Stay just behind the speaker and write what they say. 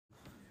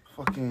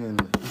Fucking,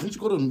 didn't you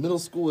go to middle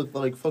school with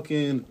like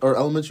fucking, or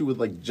elementary with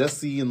like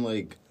Jesse and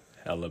like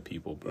Hella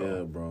people, bro.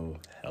 Yeah, bro.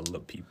 Hella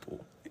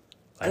people.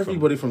 Like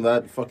Everybody from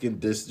that fucking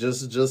just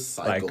cycles,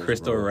 like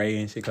Crystal bro. Ray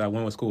and shit. Cause I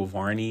went to school with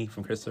Varney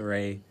from Crystal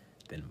Ray.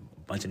 Then a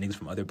bunch of niggas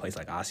from other places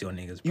like Osseo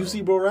niggas. Bro. You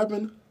see bro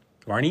rapping?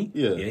 Varney?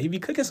 Yeah. Yeah, he be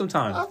cooking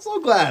sometimes. I'm so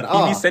glad.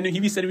 He be sending me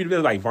the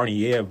videos like Varney,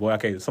 yeah, boy.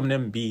 Okay, some of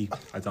them be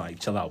I don't like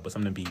chill out, but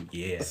some of them be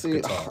yeah. See,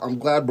 good talk. I'm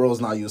glad bro's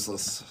not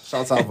useless.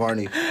 Shouts out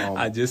Varney.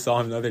 I just saw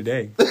him the other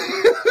day.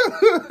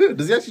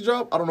 Does he actually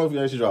drop? I don't know if he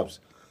actually drops.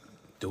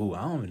 Dude,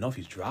 I don't even know if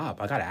he's dropped.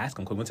 I gotta ask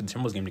him. Cause we went to the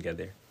Timberwolves game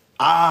together.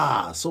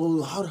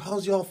 So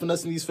how's y'all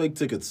finessing these fake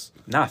tickets?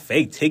 Not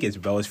fake tickets,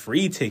 bro. It's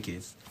free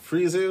tickets.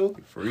 Free as hell?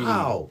 Free.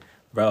 How?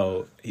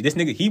 Bro, this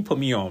nigga, he put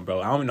me on,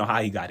 bro. I don't even know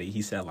how he got it.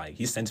 He said, like,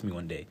 he sent to me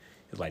one day.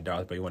 He was like,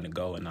 Darth, bro, you want to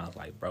go? And I was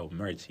like, bro,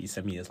 merch. He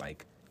sent me his,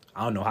 like,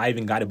 I don't know how I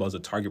even got it, but it was a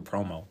Target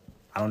promo.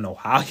 I don't know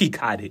how he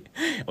got it.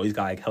 Oh, he's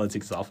got, like, hella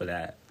tickets off of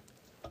that.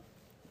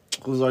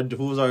 Who's our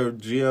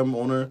GM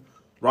owner?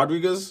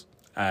 Rodriguez?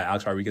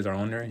 Alex Rodriguez, our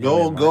owner.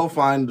 Go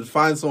find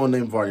someone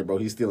named Varney, bro.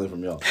 He's stealing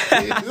from y'all.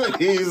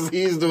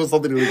 he's doing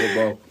something illegal,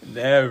 bro.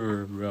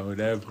 Never, bro.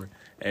 Never.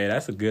 Hey,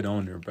 that's a good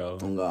owner, bro.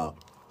 Nah.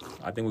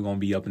 I think we're gonna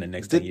be up in the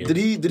next 10 years.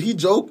 Did he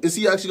joke? Is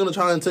he actually gonna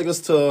try and take us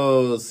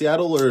to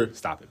Seattle or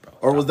Stop it, bro.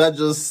 or was that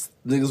just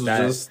niggas was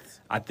just?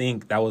 I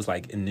think that was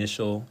like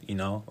initial,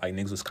 like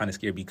niggas was kind of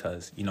scared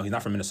because he's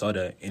not from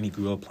Minnesota and he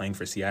grew up playing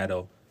for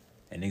Seattle,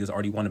 and niggas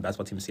already won the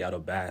basketball team in Seattle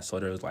bad. So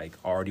there was like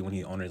already when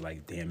he owners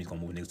like, damn, he's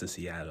gonna move niggas to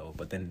Seattle.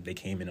 But then they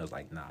came in and it was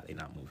like, nah, they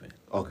not moving.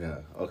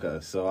 Okay.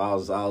 So I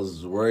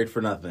was worried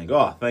for nothing.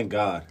 Oh, thank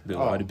God. Dude,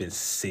 I would have been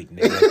sick,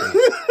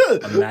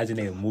 nigga. Imagine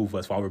they move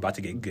us while we're about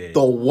to get good.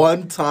 The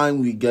one time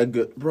we get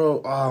good,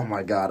 bro. Oh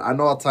my God. I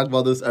know I'll talk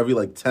about this every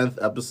like 10th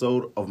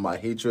episode of my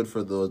hatred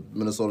for the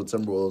Minnesota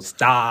Timberwolves.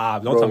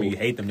 Stop! Don't tell me you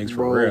hate them niggas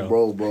for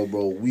real,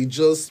 bro. We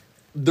just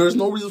there's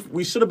no reason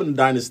we should have been a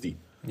dynasty.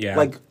 Yeah,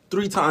 like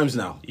 3 times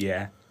now.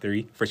 Yeah,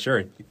 3 for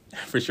sure,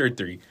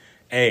 3.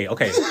 Hey,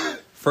 okay.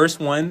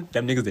 First one,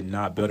 them niggas did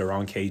not build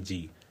around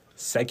KG.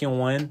 Second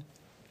one,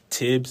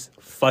 Tibbs,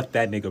 fuck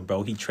that nigga,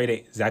 bro. He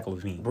traded Zach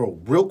LaVine. Bro,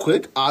 real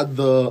quick on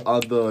the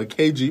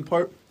KG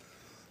part,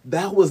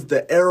 that was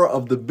the era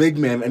of the big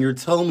man, and you're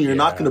telling me you're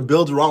not going to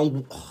build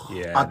around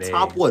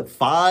top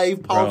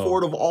 5 power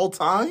forward of all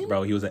time?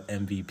 Bro, he was an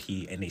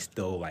MVP, and they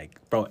still like,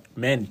 bro,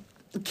 man,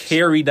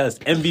 carried us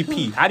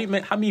MVP.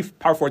 How many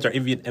power forwards are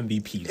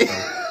MVPs, bro?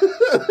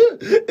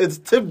 It's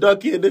Tim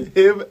Duncan,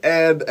 him,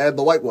 and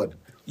the white one.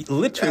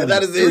 Literally,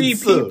 that is 3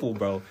 people,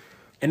 bro.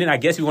 And then I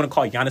guess you want to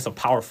call Giannis a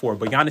power forward,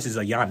 but Giannis is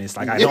a Giannis.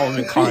 Like, I don't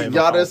even call him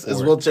Giannis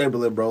is Will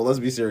Chamberlain, bro. Let's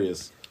be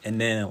serious.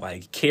 And then,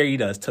 like,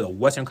 carried us to the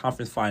Western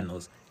Conference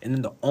Finals. And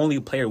then the only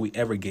player we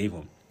ever gave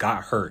him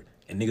got hurt.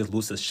 And niggas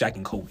lose to Shaq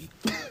and Kobe.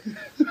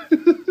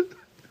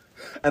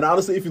 And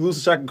honestly, if you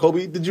lose to Shaq and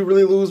Kobe, did you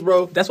really lose,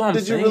 bro? That's what I'm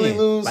saying. Did you really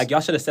lose? Like,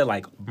 y'all should have said,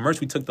 like,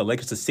 merch, we took the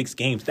Lakers to 6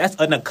 games. That's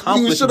an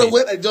accomplishment. You should have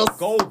went and just...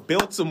 Go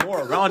build some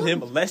more around him.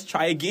 Let's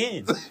try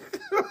again.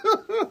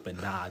 But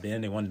nah,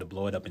 then they wanted to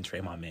blow it up and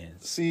trade my man.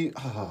 See,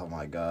 oh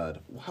my God.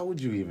 Why would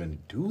you even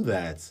do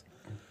that?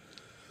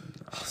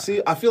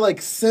 See, I feel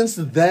like since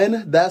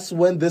then, that's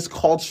when this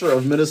culture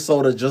of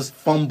Minnesota just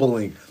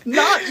fumbling.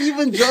 Not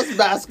even just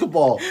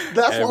basketball.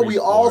 That's why we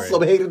all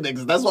hated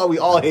niggas. That's why we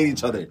all hate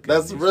each other.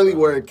 That's really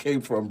where it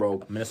came from,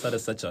 bro.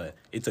 Minnesota's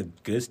it's a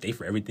good state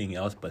for everything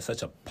else, but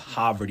such a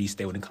poverty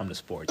state when it comes to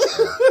sports.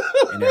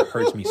 Bro. And it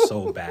hurts me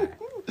so bad.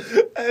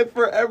 And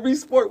for every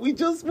sport,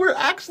 we're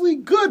actually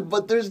good,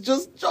 but there's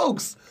just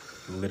jokes.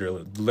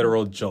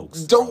 Literal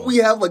jokes. Don't we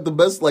have like the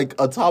best, like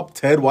a top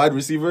 10 wide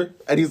receiver?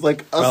 And he's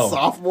like a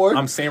sophomore?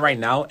 I'm saying right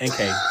now, NK,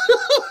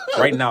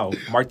 right now,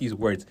 mark these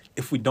words.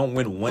 If we don't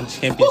win one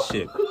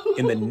championship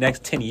in the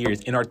next 10 years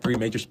in our 3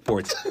 major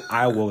sports,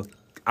 I will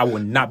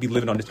not be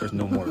living on this earth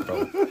no more,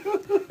 bro.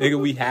 Nigga,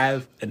 we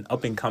have an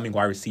up-and-coming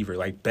wide receiver,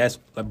 like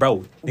best, like,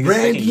 bro.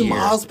 Randy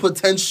Moss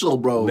potential,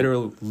 bro.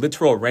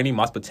 Literal Randy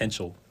Moss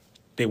potential.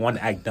 They want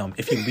to act dumb.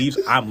 If he leaves,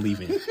 I'm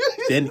leaving.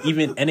 Then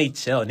even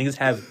NHL, niggas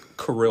have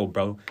Kirill,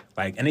 bro.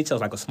 Like, NHL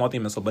is like a small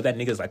team, but that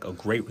nigga's like he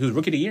was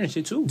rookie of the year and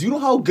shit, too. Do you know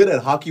how good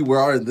at hockey we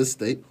are in this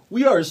state?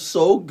 We are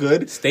so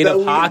good. State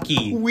of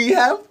hockey. We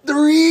have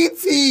 3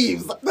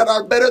 teams that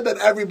are better than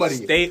everybody.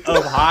 State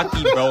of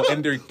hockey, bro.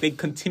 And they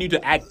continue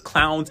to act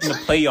clowns in the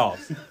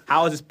playoffs.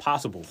 How is this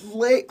possible?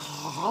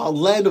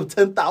 Land of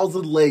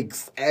 10,000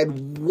 lakes.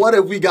 And what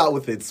have we got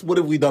with it? What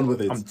have we done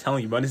with it? I'm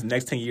telling you, bro, this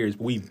next 10 years,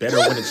 we better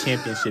win a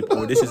championship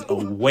or this is a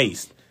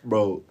waste.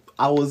 Bro,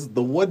 I was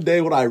the one day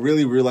when I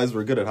really realized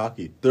we're good at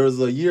hockey. There was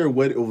a year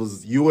when it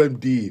was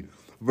UMD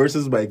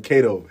versus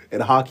Mankato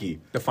in hockey.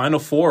 The Final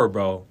Four,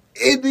 bro.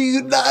 In the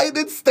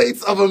United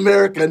States of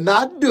America,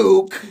 not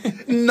Duke,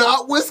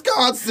 not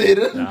Wisconsin.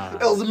 Nah.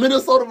 It was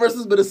Minnesota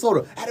versus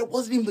Minnesota. And it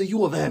wasn't even the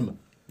U of M.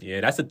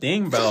 Yeah, that's the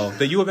thing, bro.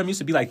 The U of M used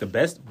to be like the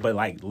best, but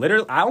like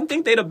literally, I don't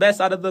think they the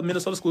best out of the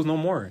Minnesota schools no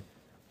more.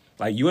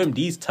 Like,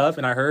 UMD's tough,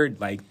 and I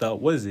heard, like,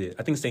 what is it?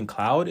 I think St.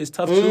 Cloud is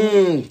tough,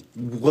 too.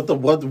 What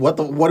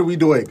are we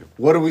doing?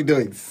 What are we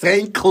doing?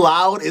 St.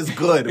 Cloud is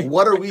good.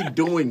 What are we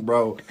doing,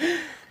 bro?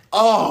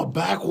 Oh,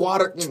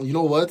 backwater. You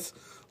know what?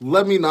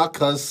 Let me not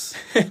cuss.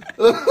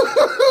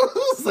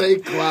 Say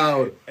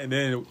cloud. And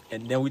then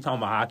we talking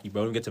about hockey,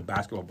 bro. We get to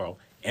basketball, bro.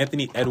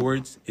 Anthony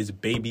Edwards is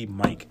baby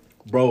Mike.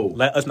 Bro.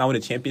 Let us not win a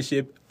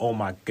championship. Oh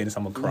my goodness,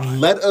 I'm gonna cry.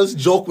 Let us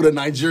joke with a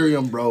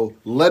Nigerian, bro.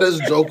 Let us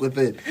joke with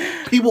it.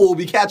 People will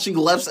be catching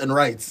lefts and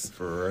rights.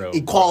 For real.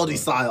 Equality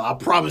style, I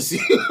promise you.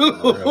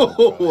 For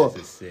real, bro. That's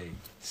insane.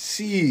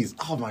 Jeez.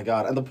 Oh my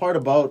God. And the part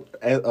about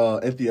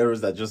Anthony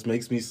Edwards that just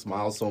makes me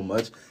smile so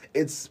much,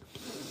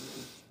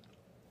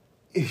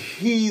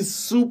 he's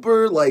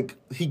super, like,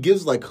 he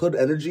gives, like, hood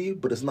energy,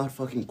 but it's not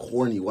fucking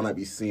corny when I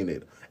be seeing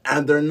it.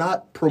 And they're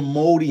not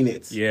promoting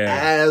it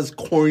as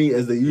corny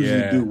as they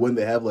usually do when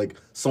they have, like,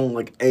 someone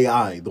like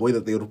AI, the way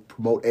that they would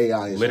promote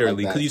AI and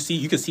literally, because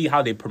like you can see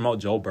how they promote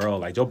Joe Burrow.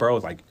 Like, Joe Burrow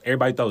was like,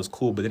 everybody thought it was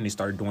cool, but then they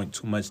started doing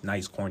too much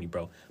nice corny,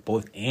 bro. But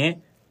with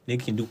Ant,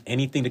 nigga can do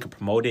anything that can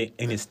promote it,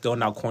 and it's still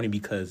not corny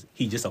because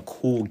he's just a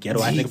cool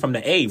ghetto-ass nigga from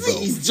the A, bro.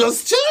 He's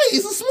just chilling.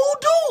 He's a smooth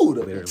dude.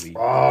 Literally.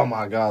 Oh,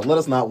 my God. Let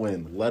us not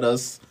win. Let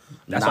us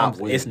not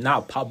win. It's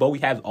not pop, but we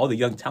have all the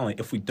young talent.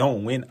 If we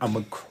don't win, I'm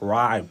going to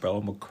cry, bro.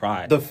 I'm going to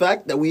cry. The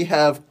fact that we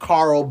have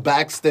Carl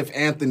Backstiff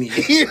Anthony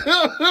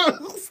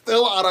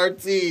still on our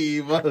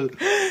team.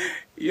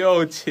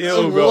 Yo,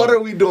 chill, bro. What are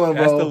we doing,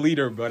 bro? That's the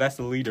leader, bro. That's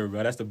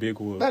the big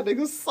one. That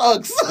nigga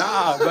sucks.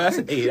 Nah, bro.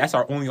 That's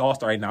our only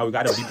all-star right now. We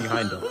got to be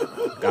behind him.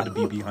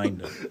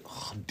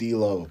 Oh,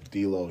 D-Lo.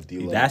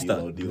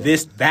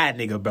 That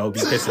nigga, bro, be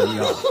pissing me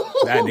off.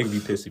 That nigga be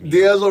pissing me off.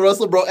 Diaz will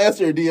wrestle, bro.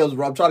 Answer your DMs,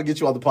 bro. I'm trying to get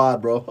you on the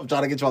pod, bro.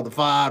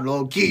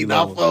 Low key,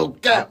 not full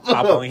cap.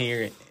 Pop on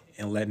here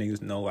and let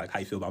niggas know like how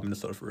you feel about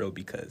Minnesota for real.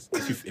 Because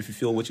if you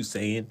feel what you're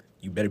saying,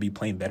 you better be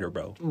playing better,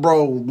 bro.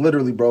 Bro,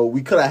 literally, bro.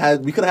 We could have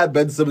had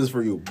Ben Simmons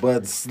for you,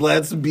 but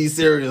let's be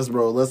serious,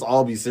 bro. Let's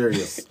all be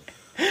serious.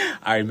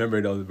 I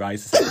remember those, bro. I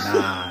used to say,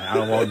 nah, I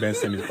don't want Ben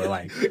Simmons, but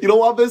like, you don't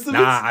want Ben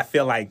Simmons? Nah, I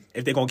feel like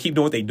if they're gonna keep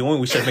doing what they're doing,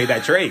 we should have made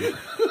that trade.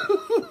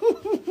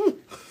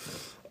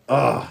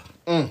 Well,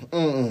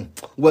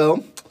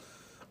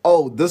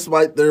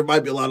 there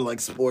might be a lot of like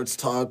sports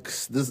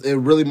talks. It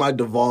really might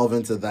devolve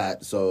into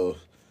that. So,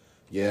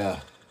 yeah.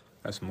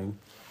 That's smooth.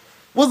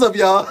 What's up,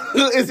 y'all?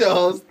 It's your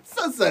host,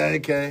 Sensei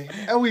AK,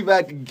 and we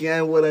back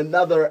again with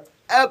another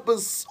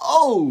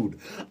episode.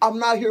 I'm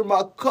not here,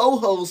 my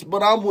co-host,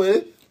 but I'm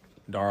with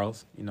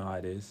Darls. You know how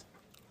it is.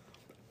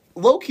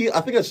 Low key,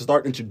 I think I should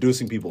start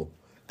introducing people.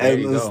 There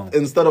And you go.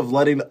 instead of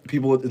letting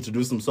people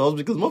introduce themselves,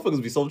 because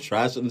motherfuckers be so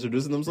trash at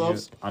introducing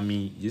themselves. I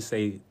mean, you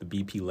say the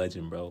BP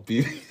legend, bro.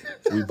 Be-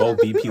 We both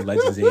BP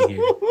legends in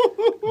here.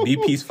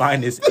 BP's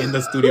finest in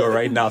the studio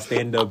right now.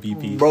 Stand up,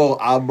 BP. Bro,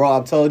 I'm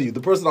telling you,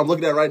 the person I'm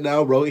looking at right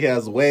now, bro, he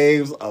has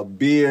waves, a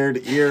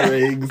beard,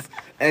 earrings,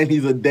 and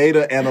he's a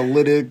data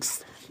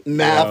analytics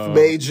math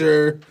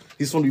major.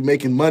 He's going to be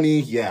making money.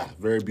 Yeah,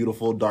 very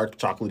beautiful, dark,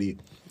 chocolatey.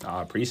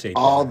 I appreciate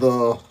All that.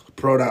 the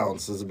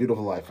pronouns. It's a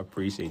beautiful life. I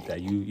appreciate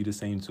that. You the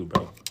same too,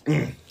 bro.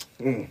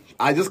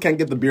 I just can't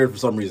get the beard for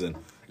some reason.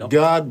 Nope.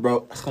 God,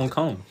 bro. It's gonna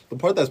come. The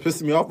part that's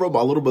pissing me off, bro,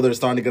 my little brother is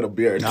starting to get a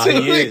beard. Nah,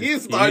 he is.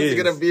 He's starting He to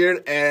is. get a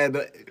beard, and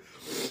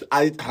it's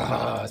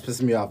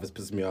pissing me off. It's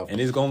pissing me off.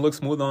 And it's gonna look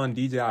smooth on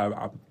DJ.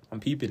 I'm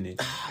peeping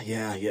it.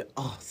 Yeah.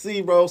 Oh,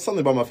 see, bro, something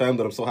about my family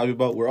that I'm so happy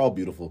about. We're all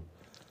beautiful.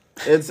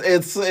 It's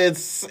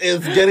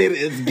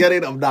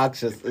getting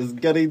obnoxious. It's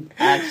getting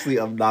actually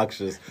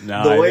obnoxious.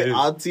 Nah, the it way is.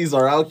 aunties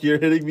are out here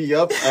hitting me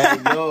up,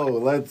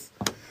 let's.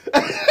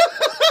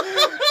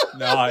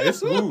 Nah, it's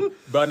smooth,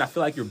 bro. And I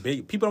feel like you're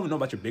big. People don't know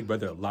about your big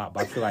brother a lot,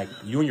 but I feel like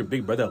you and your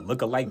big brother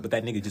look alike, but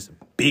that nigga just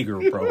bigger,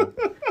 bro.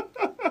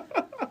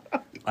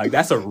 Like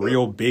that's a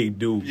real big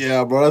dude.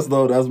 Yeah, bro, that's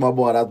my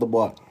boy. That's the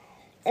boy.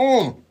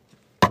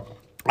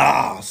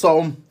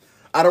 So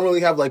I don't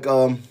really have like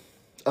a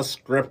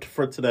script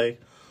for today,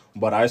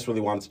 but I just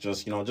really wanted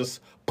to just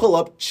pull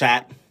up,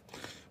 chat,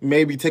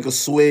 maybe take a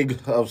swig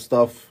of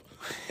stuff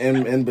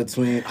in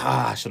between.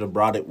 I should have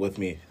brought it with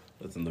me.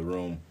 It's in the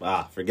room.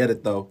 Forget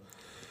it though.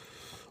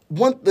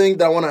 One thing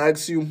that I want to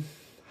ask you,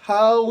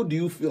 how do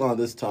you feel on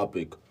this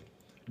topic?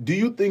 Do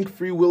you think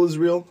free will is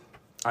real?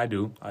 I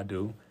do.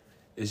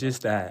 It's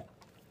just that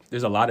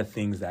there's a lot of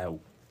things that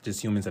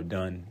just humans have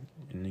done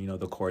in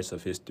the course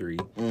of history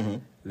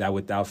that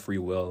without free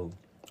will,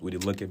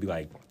 we'd look and be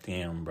like,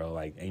 damn, bro,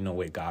 like ain't no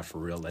way God for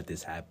real let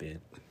this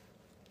happen.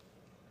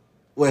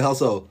 Wait, how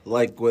so?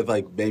 Like with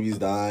like babies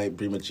dying,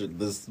 premature,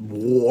 this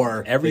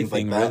war, Everything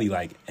things like that? really,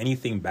 like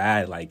anything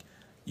bad, like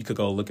you could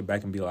go look it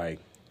back and be like,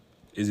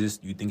 you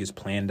think it's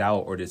planned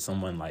out, or did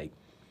someone like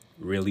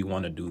really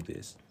want to do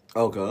this?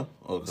 Okay.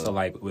 So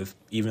like with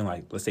even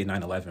like let's say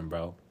 9/11,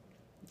 bro.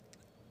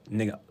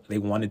 Nigga, they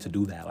wanted to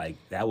do that. Like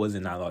that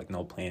wasn't not like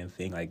no planned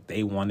thing. Like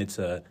they wanted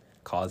to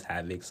cause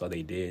havoc, so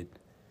they did.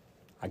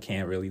 I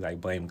can't really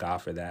like blame God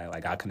for that.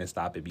 Like I couldn't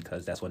stop it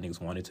because that's what niggas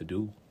wanted to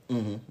do.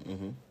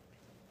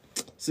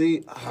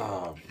 See,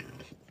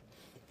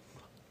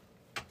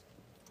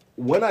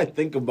 when I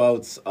think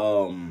about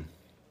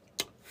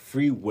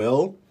free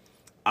will,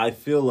 I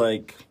feel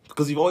like,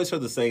 because you've always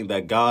heard the saying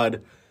that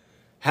God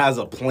has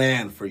a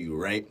plan for you,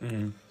 right?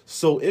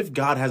 So if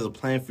God has a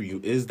plan for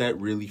you, is that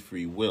really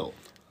free will?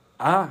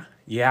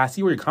 Yeah, I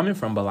see where you're coming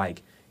from, but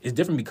like it's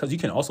different because you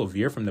can also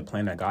veer from the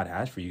plan that God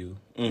has for you.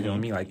 You know what I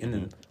mean? Like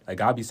like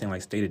God be saying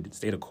like stay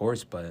the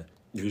course, but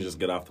You can just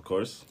get off the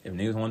course? if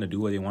niggas want to do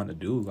what they want to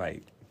do,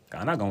 like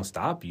God not gonna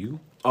stop you.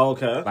 Oh,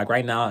 okay. Like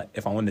right now,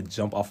 if I wanted to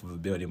jump off of a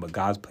building, but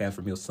God's plan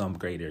for me was something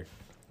greater,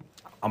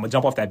 I'm gonna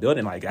jump off that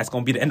building. Like that's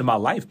gonna be the end of my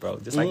life, bro.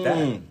 Just like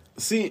that.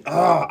 See,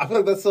 I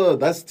feel like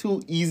that's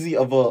too easy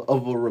of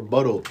a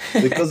rebuttal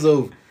because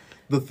of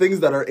the things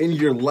that are in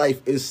your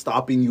life is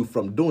stopping you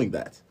from doing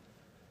that.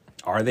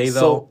 Are they though?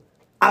 So,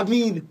 I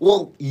mean,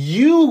 well,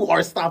 you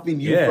are stopping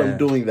you Yeah. from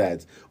doing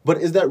that. But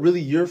is that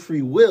really your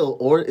free will,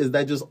 or is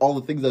that just all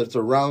the things that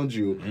surround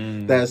you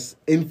that's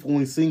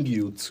influencing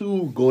you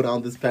to go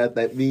down this path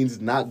that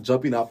means not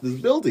jumping off this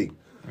building?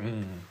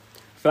 I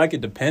feel like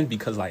it depends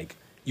because like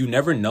you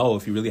never know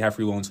if you really have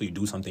free will until you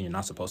do something you're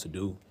not supposed to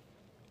do.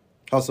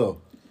 How so?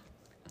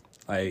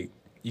 Like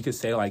you could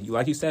say like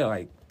you said,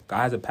 like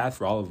God has a path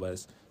for all of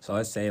us. So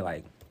let's say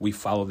like we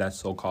follow that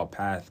so-called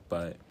path,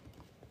 but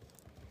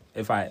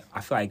if I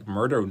feel like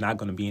murder is not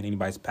going to be in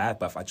anybody's path,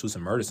 but if I choose to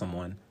murder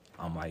someone,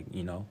 I'm like,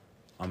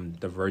 I'm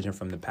diverging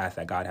from the path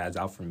that God has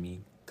out for me.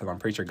 Because I'm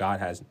pretty sure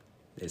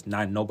it's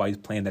not nobody's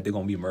plan that they're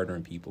going to be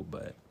murdering people,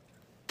 but.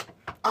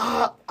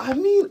 I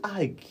mean,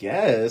 I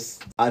guess.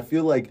 I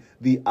feel like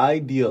the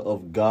idea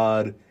of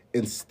God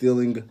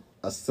instilling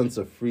a sense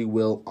of free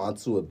will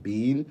onto a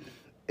being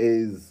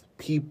is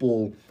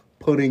people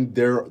putting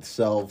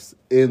themselves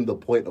in the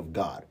point of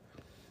God.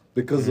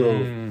 Because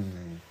of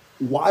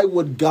why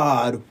would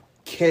God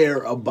care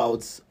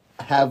about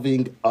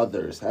having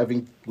others,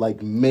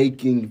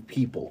 making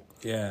people?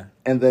 Yeah.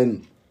 And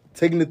then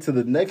taking it to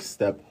the next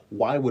step,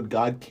 why would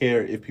God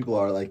care if people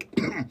are like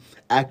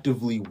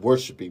actively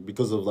worshiping?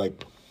 Because of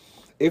like,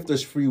 if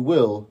there's free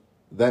will,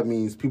 that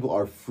means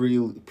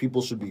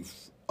people should be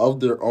of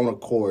their own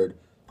accord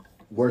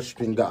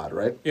worshiping God,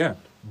 right? Yeah.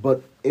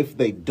 But if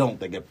they don't,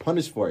 they get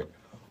punished for it.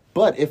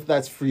 But if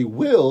that's free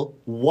will,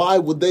 why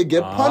would they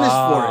get punished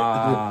for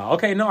it?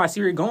 Okay, no, I see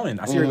where you're going.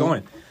 I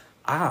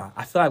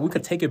feel like we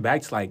could take it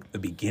back to like the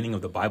beginning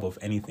of the Bible, if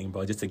anything,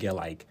 bro, just to get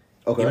like,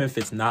 even if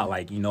it's not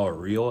like,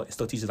 real, it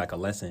still teaches like a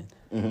lesson.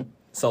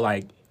 So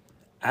like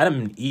Adam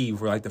and Eve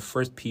were like the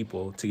first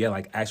people to get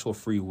like actual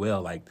free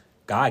will. Like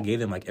God gave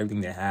them like everything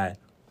they had,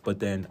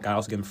 but then God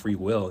also gave them free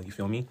will, you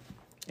feel me?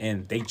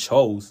 And they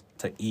chose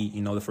to eat,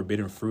 the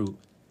forbidden fruit.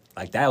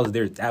 Like that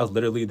was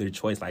literally their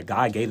choice. Like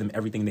God gave them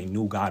everything. They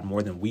knew God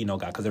more than we know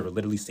God because they were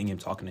literally seeing him,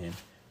 talking to him.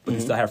 But they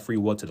still have free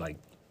will to like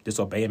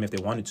disobey him if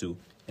they wanted to,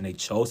 and they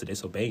chose to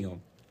disobey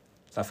him.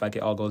 So I feel like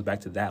it all goes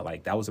back to that.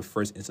 Like that was the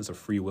first instance of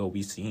free will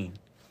we seen.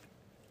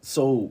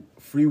 So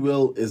free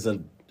will is a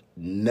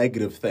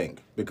negative thing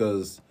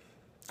because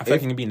I feel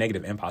like it can be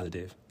negative and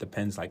positive.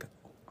 Depends like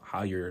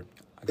how you're,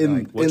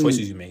 what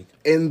choices you make.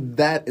 In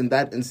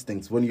that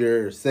instinct, when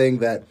you're saying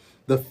that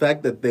the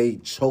fact that they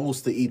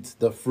chose to eat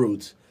the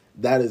fruit,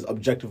 that is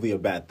objectively a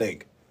bad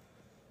thing.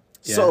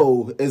 Yeah.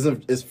 So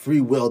is free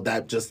will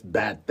that just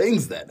bad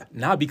things then?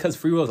 Nah, because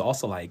free will is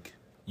also like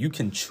you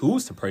can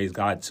choose to praise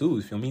God too.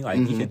 You feel me? Like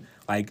you can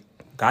like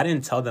God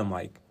didn't tell them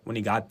like when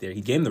he got there,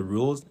 he gave them the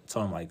rules,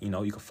 told them like,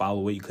 you could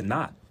follow it, you could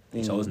not.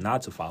 They chose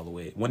not to follow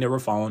it. When they were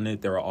following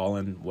it, they were all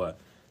in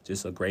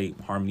just a great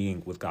harmony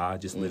with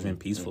God, just living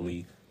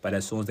peacefully. But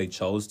as soon as they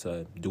chose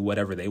to do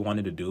whatever they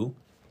wanted to do,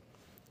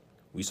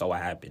 we saw what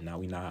happened. Now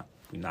we not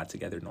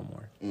together no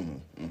more.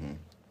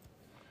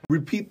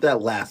 Repeat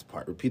that last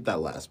part.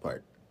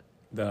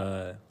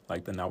 Now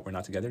we're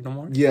not together no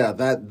more. Yeah,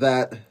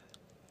 that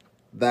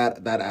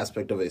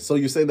aspect of it. So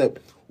you're saying that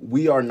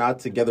we are not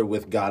together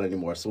with God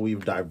anymore. So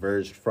we've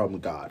diverged from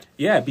God.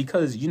 Yeah,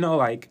 because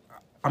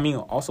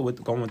also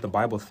going with the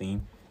Bible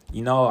theme,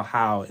 you know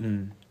how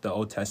in the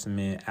Old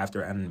Testament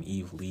after Adam and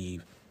Eve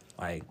leave,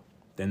 like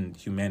then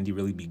humanity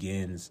really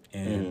begins,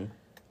 and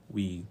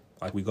we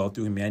go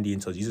through humanity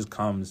until Jesus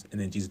comes, and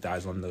then Jesus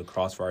dies on the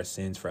cross for our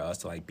sins, for us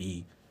to like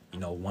be,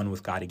 one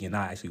with God again.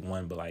 Not actually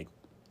one, but like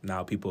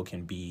now people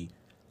can be,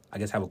 I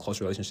guess, have a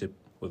closer relationship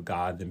with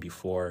God than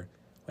before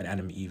when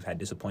Adam and Eve had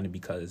disappointed,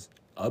 because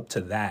up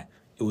to that,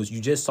 you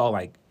just saw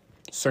like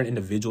certain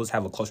individuals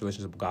have a close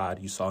relationship with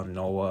God. You saw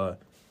Noah,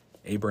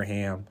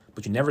 Abraham,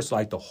 but you never saw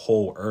like the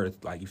whole earth,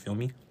 like, you feel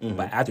me?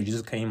 But after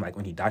Jesus came, like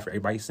when he died for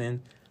everybody's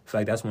sin, I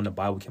feel like that's when the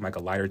Bible became like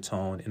a lighter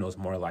tone, and it was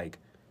more like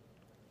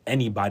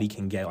anybody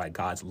can get like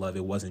God's love.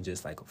 It wasn't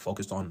just like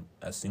focused on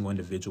a single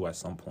individual at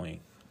some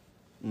point.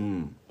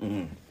 So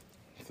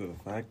the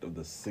fact of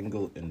the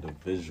single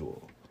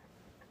individual.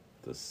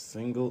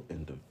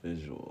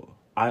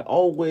 I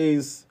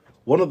always,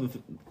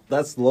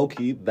 that's low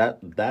key,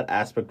 that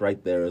aspect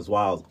right there as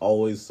well. I was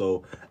always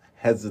so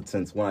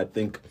hesitant when I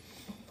think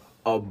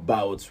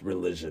about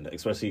religion,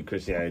 especially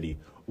Christianity,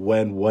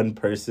 when one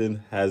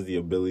person has the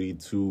ability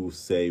to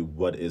say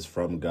what is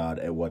from God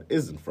and what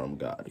isn't from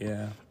God.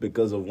 Yeah.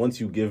 Because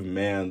once you give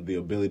man the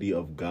ability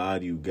of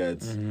God, you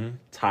get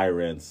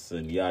tyrants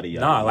and yada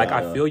yada. Nah, like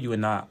yada. I feel you,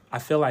 and I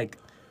feel like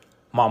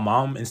my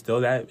mom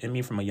instilled that in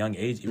me from a young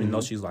age, even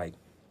though she's like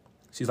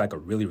she's like a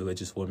really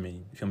religious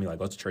woman. You feel me? Like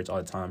goes to church all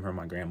the time. Her and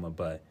my grandma,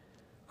 but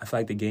I feel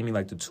like they gave me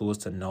like the tools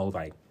to know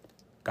like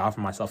God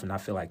for myself, and I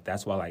feel like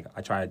that's why like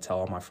I try to tell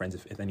all my friends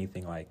if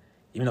anything like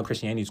even though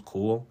Christianity is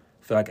cool,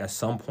 I feel like at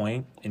some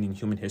point in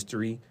human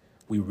history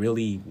we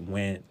really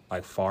went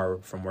like far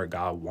from where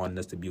God wanted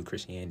us to be with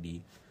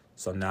Christianity.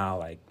 So now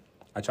like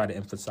I try to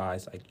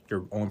emphasize like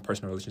your own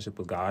personal relationship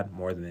with God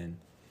more than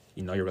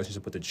your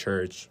relationship with the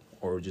church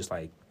or just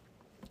like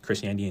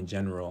Christianity in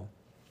general,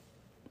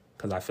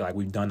 because I feel like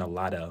we've done a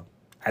lot of,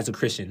 as a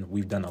Christian,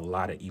 we've done a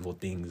lot of evil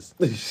things,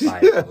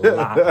 like a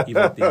lot of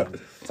evil things.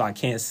 So I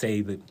can't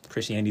say that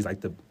Christianity is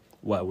like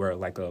we're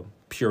like a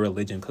pure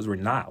religion, because we're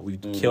not. We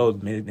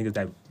killed many niggas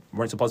that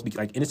weren't supposed to be,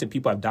 like innocent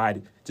people have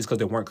died just because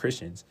they weren't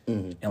Christians,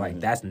 and like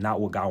that's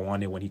not what God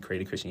wanted when He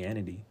created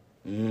Christianity.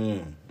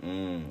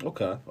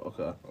 Okay.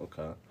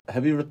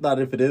 Have you ever thought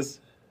if it is?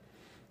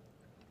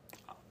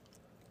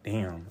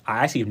 Damn,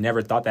 I actually have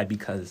never thought that,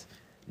 because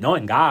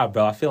knowing God,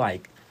 bro, I feel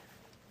like.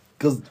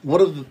 Because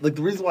one of the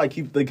reason why I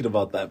keep thinking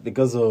about that,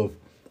 because of,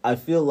 I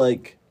feel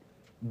like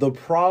the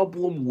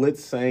problem with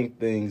saying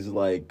things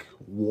like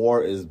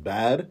war is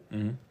bad,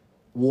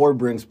 war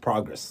brings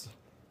progress.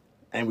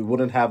 And we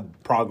wouldn't have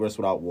progress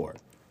without war.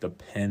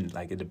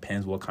 It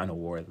depends what kind of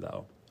war,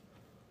 though.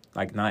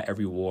 Like, not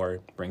every war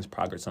brings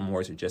progress. Some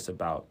wars are just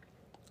about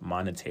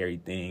monetary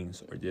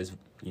things or just,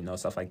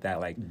 stuff like that.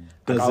 Like,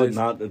 does it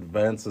not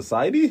advance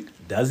society?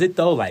 Does it,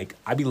 though? Like,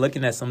 I be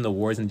looking at some of the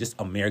wars in just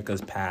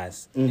America's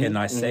past, and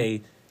I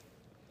say,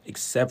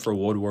 except for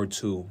World War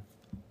II,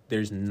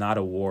 there's not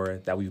a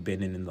war that we've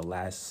been in the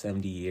last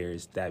 70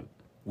 years that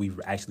we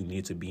actually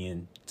need to be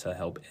in to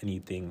help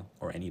anything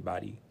or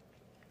anybody.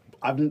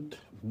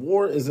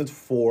 War isn't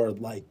for,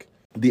 like,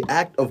 the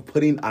act of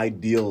putting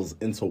ideals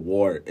into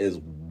war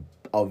is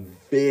a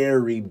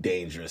very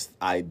dangerous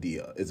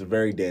idea. It's a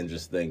very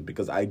dangerous thing,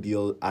 because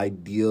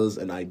ideas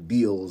and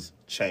ideals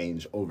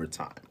change over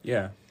time.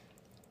 Yeah.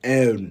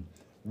 And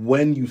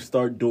when you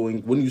start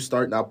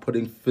now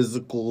putting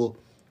physical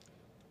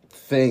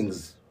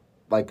things,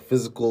 like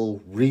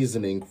physical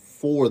reasoning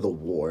for the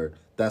war,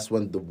 that's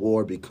when the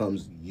war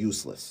becomes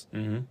useless.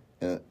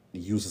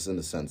 Useless in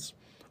a sense.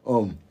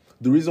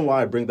 The reason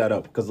why I bring that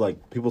up, because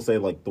like people say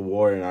like the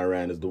war in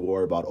Iran is the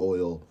war about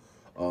oil,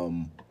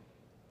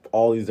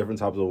 all these different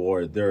types of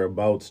war, they're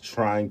about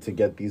trying to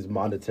get these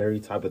monetary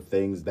type of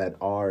things that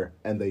are,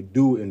 and they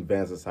do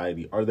advance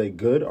society. Are they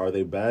good? Are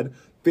they bad?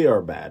 They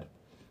are bad.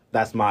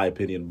 That's my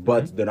opinion,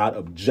 but they're not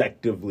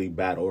objectively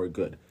bad or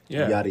good.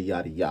 Yeah. Yada,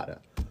 yada, yada.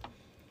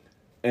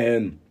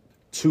 And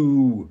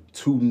to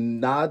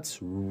not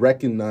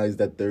recognize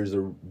that there's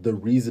the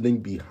reasoning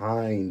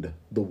behind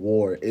the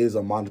war is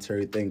a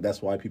monetary thing.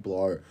 That's why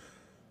people are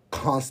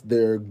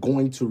they're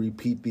going to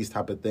repeat these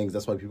type of things.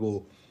 That's why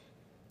people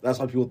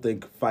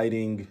think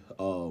fighting,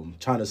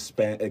 trying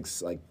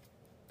to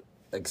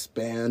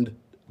expand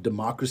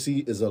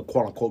democracy is a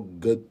quote unquote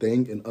good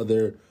thing in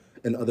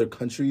other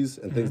countries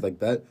and things like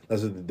that.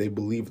 That's what they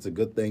believe it's a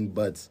good thing.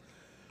 But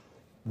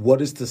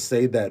what is to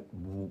say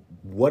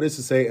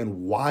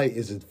and why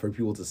is it for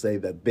people to say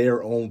that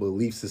their own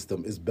belief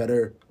system is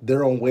better,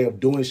 their own way of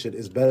doing shit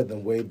is better than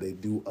the way they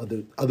do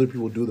other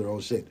people do their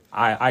own shit?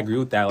 I agree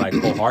with that, like,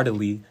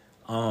 wholeheartedly.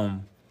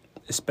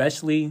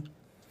 Especially,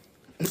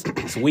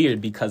 it's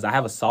weird because I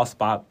have a soft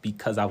spot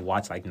because I've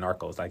watched, like,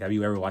 Narcos. Like, have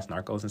you ever watched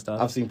Narcos and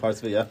stuff? I've seen parts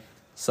of it, yeah.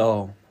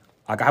 So,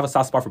 like, I have a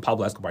soft spot for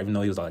Pablo Escobar, even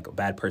though he was, like, a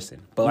bad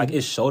person. But, like,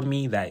 it showed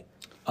me that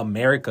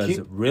America's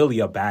really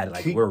a bad,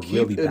 like, we're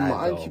really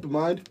bad, Keep in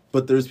mind,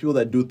 but there's people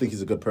that do think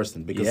he's a good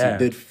person because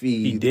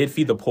he did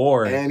feed the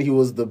poor. And he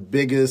was the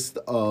biggest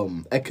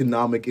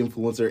economic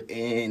influencer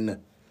in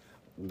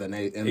the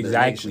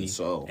nation.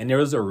 So. And there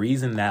was a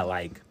reason that,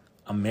 like,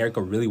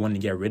 America really wanted to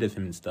get rid of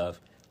him and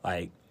stuff.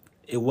 Like,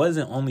 it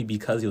wasn't only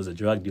because he was a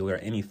drug dealer or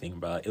anything,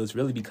 bro. It was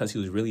really because he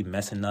was really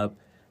messing up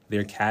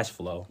their cash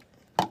flow.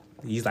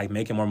 He's, like,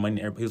 making more money.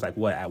 He was, like,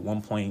 at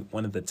one point,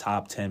 one of the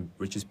top 10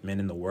 richest men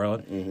in the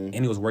world. And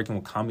he was working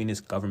with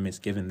communist governments,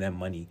 giving them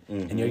money.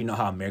 And you know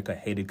how America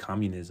hated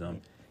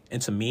communism.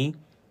 And to me,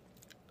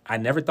 I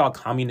never thought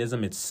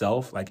communism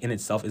itself, like, in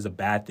itself is a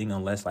bad thing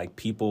unless, like,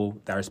 people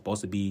that are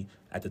supposed to be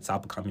at the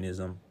top of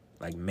communism,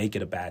 like, make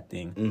it a bad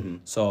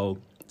thing. So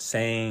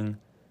saying,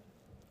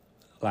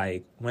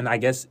 like, when I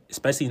guess,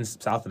 especially in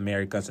South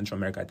America, Central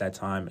America at that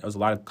time, there was a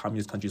lot of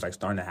communist countries, like,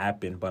 starting to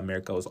happen, but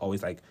America was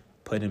always, like,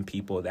 putting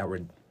people that were,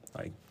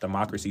 like,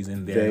 democracies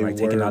in there, like,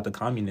 taking out the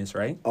communists,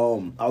 right?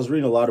 I was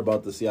reading a lot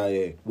about the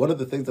CIA. One of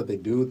the things that they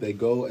do, they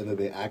go and then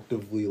they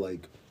actively,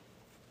 like,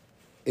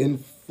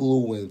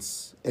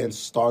 influence and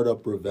start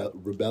up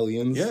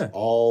rebellions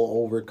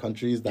all over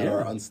countries that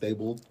are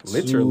unstable.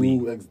 Literally.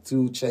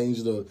 To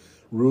change the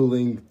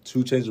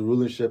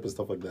rulership and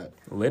stuff like that.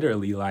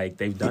 Literally, like,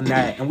 they've done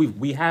that. And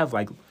we have,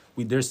 like,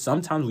 there's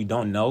sometimes we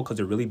don't know because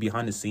they're really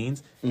behind the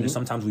scenes. And there's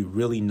sometimes we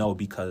really know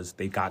because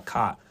they got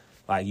caught.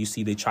 Like, you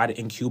see, they tried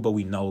in Cuba,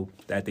 we know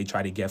that they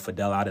tried to get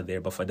Fidel out of there,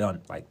 but Fidel,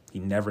 like, he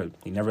never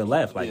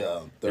left. Like,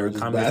 they were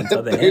communists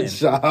until the end.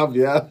 Job,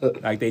 yeah.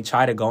 Like, they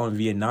tried to go in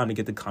Vietnam to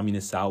get the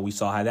communists out. We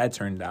saw how that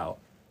turned out.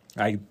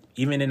 Like,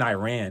 even in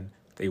Iran,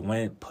 they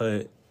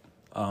put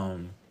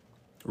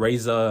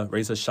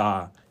Reza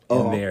Shah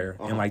in there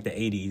in like the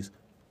 80s.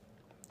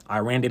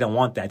 Iran didn't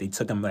want that. They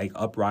took him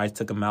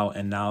took him out,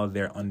 and now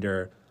they're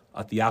under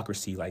a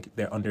theocracy. Like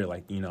they're under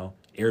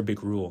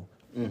Arabic rule.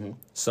 Mm-hmm.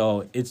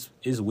 So it's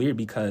weird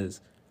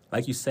because,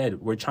 like you said,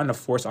 we're trying to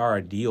force our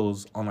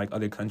ideals on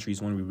other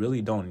countries when we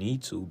really don't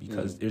need to,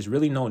 because there's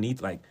really no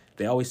need. Like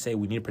they always say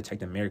we need to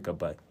protect America,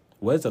 but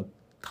what is a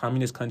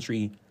communist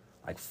country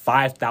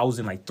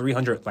 5,000,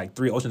 300,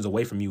 3 oceans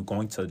away from you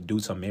going to do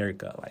to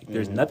America?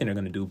 There's nothing they're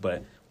going to do,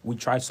 but we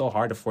try so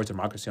hard to force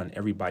democracy on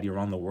everybody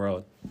around the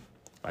world.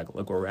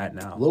 Look where we're at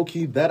now. Low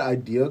key, that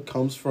idea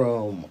comes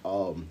from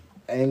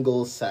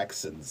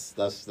Anglo-Saxons.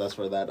 That's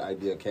where that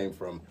idea came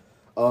from.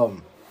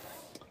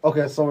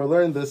 Okay, so we're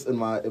learning this in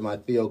my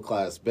Theo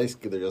class.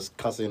 Basically, they're just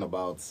cussing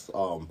about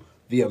how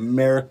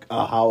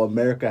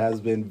America has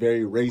been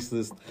very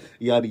racist,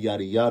 yada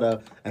yada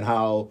yada, and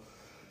how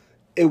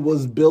it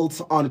was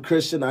built on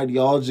Christian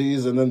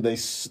ideologies, and then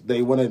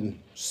they went and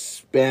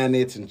span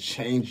it and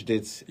changed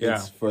it. Yeah.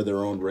 It's for their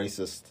own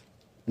racist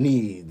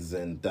needs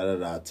and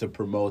to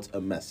promote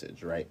a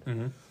message, right?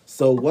 Mm-hmm.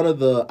 So one of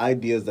the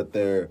ideas that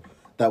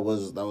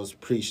was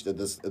preached in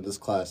this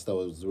class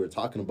we were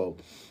talking about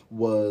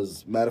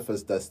was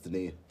manifest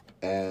destiny,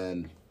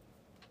 and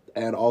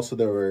also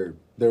they were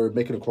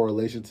making a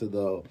correlation to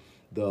the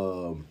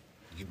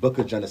book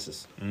of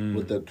Genesis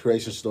with the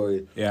creation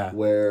story,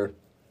 where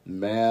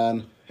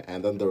man,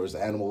 and then there was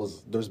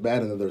animals, there's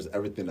man, and then there's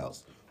everything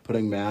else,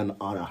 putting man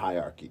on a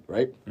hierarchy,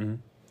 right? Mm-hmm.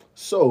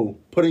 So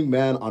putting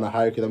man on a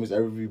hierarchy, that means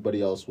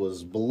everybody else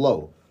was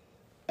below.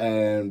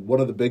 And one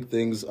of the big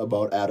things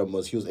about Adam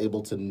was he was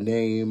able to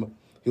name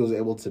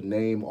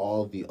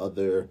all the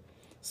other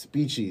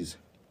species,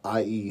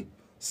 i.e.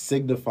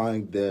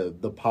 signifying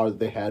the power that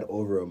they had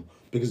over him,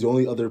 because the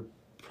only other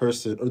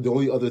person, or the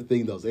only other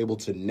thing that was able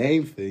to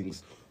name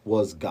things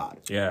was God.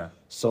 Yeah.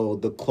 So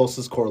the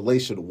closest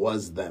correlation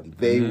was them.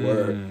 They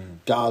were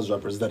God's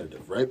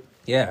representative, right?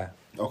 Yeah.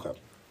 Okay.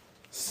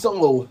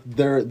 So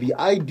the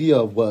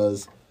idea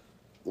was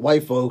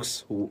white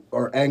folks,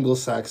 or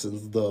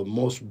Anglo-Saxons, the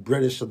most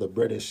British of the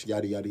British,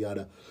 yada, yada,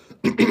 yada,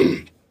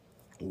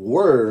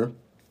 were,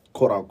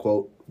 quote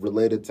unquote,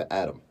 related to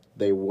Adam.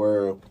 They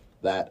were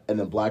that, and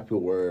then black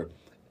people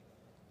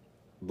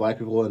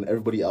and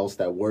everybody else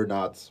that were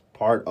not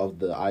part of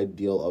the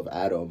ideal of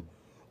Adam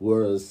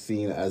were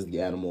seen as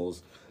the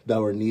animals that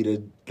were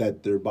needed,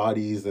 that their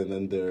bodies and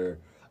then their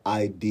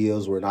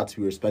ideals were not to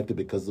be respected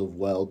because of,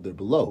 they're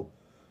below.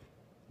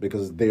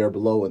 Because they are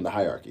below in the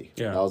hierarchy.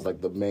 Yeah. That was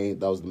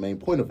the main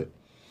point of it.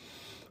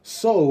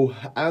 So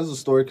as the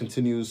story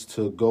continues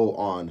to go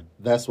on,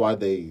 that's why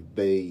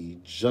they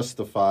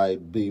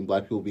justified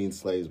black people being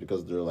slaves,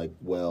 because they're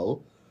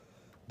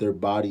their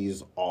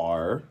bodies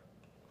are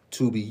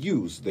to be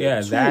used.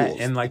 They're that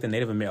and the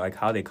Native American,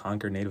 how they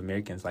conquered Native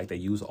Americans, they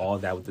use all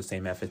that with the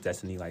same manifest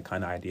destiny,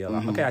 kind of idea.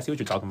 Okay, I see what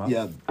you're talking about.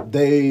 Yeah,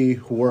 they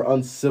were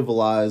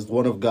uncivilized.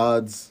 One of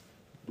God's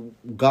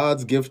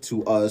gift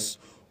to us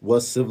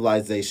was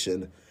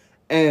civilization,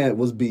 and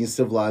was being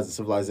civilized in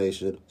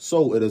civilization.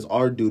 So it is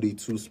our duty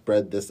to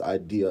spread this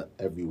idea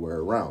everywhere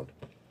around,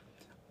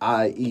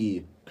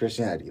 i.e.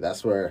 Christianity.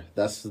 That's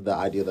the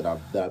idea that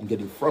I'm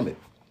getting from it.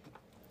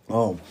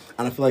 And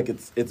I feel like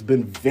it's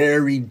been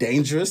very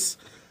dangerous,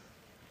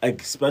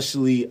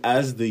 especially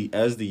as the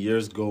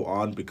years go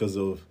on, because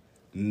of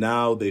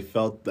now they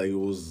felt that it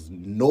was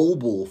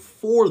noble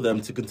for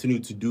them to continue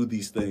to do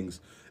these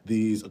things,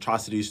 these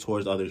atrocities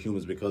towards other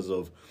humans, because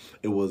of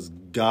it was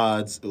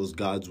God's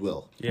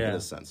will, in a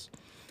sense.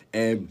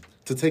 And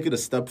to take it a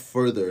step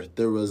further,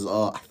 there was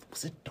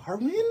it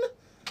Darwin?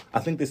 I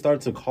think they started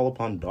to call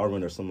upon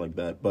Darwin or something like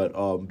that.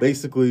 But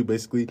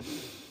basically,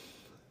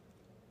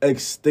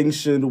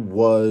 extinction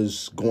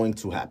was going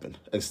to happen.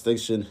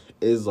 Extinction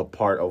is a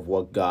part of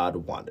what God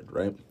wanted,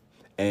 right?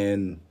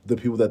 And the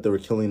people that they were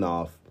killing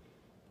off,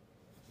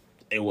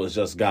 it was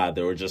just God.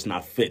 They were just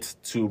not fit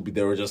to be.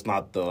 They were just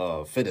not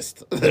the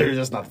fittest. They were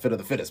just not fit of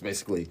the fittest,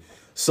 basically.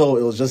 So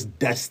it was just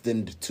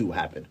destined to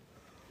happen.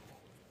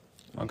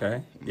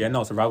 Okay. Yeah,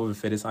 no, survival of the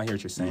fittest. I hear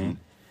what you're saying.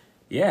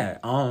 Yeah.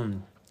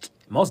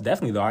 Most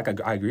definitely, though,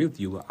 I agree with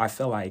you. I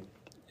feel like,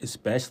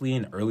 especially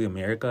in early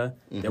America,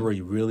 they were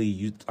really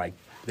used,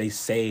 they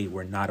say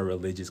we're not a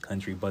religious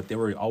country, but they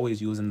were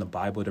always using the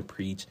Bible to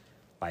preach,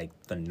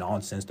 the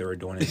nonsense they were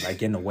doing and,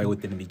 getting away with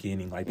it in the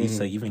beginning. They used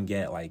to even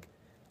get,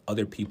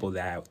 other people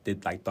that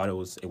did, thought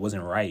it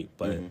wasn't right,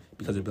 but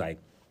because it'd be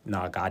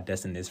nah, God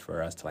destined this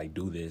for us to,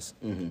 do this.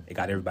 It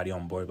got everybody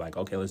on board,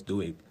 okay, let's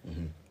do it.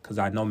 Because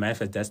I know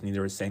Manifest Destiny, they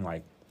were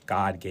saying,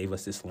 God gave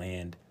us this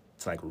land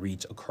to,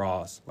 reach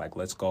across.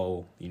 Let's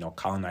go,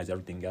 colonize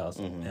everything else.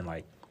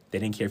 And, they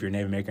didn't care if you're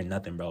Native American or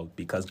nothing, bro.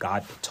 Because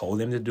God told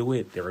them to do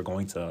it, they were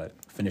going to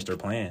finish their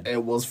plan.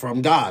 It was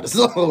from God.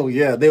 So,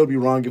 yeah, they would be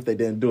wrong if they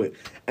didn't do it.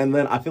 And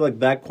then I feel like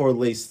that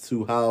correlates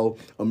to how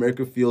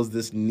America feels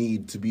this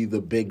need to be the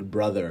big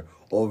brother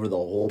over the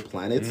whole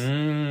planet.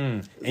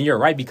 And you're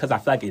right, because I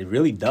feel like it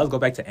really does go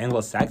back to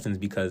Anglo-Saxons,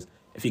 because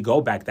if you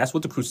go back, that's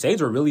what the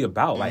Crusades were really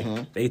about.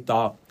 Like, they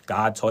thought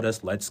God told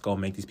us, let's go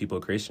make these people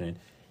a Christian.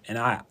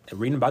 And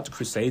reading about the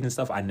Crusades and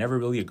stuff, I never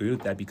really agreed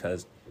with that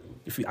because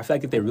I feel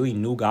like if they really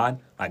knew God,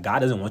 like, God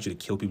doesn't want you to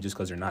kill people just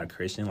because they're not a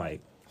Christian.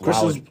 Like,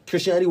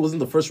 Christianity wasn't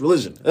the first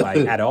religion. like,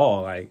 at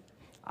all. Like,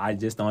 I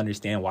just don't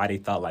understand why they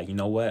thought, like, you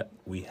know what?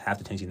 We have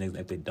to change these things.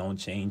 If they don't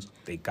change,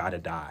 they gotta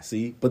die.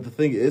 See, but the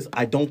thing is,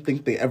 I don't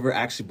think they ever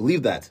actually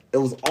believed that. It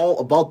was all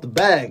about the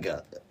bag.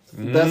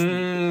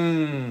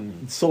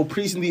 So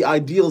preaching the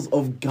ideals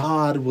of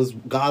God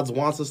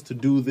wants us to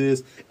do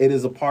this. It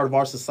is a part of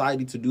our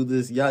society to do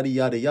this. Yada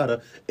yada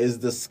yada is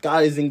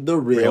disguising the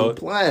real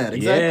plan.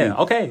 Exactly. Yeah.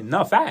 Okay.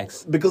 No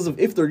facts. Because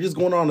if they're just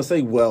going on to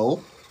say,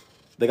 well,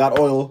 they got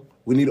oil.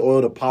 We need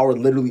oil to power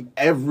literally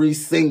every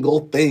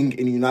single thing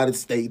in the United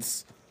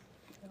States.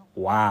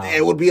 Wow.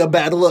 It would be a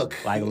bad look.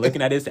 Like,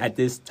 looking at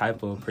this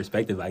type of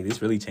perspective, like, this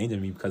really changed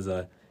me because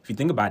if you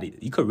think about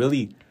it, you could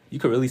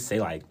really say,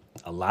 like,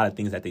 a lot of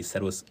things that they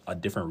said was a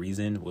different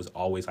reason was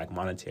always, like,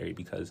 monetary.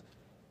 Because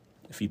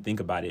if you think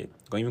about it,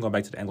 even going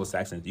back to the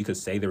Anglo-Saxons, you could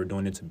say they were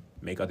doing it to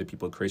make other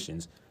people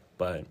Christians,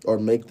 but or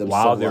make them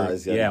while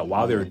civilized.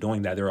 while they were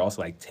doing that, they were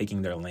also, like,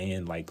 taking their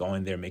land, like,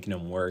 going there, making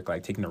them work,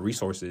 like, taking the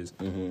resources.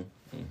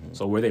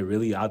 So were they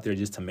really out there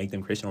just to make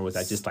them Christian, or was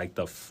that just like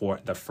the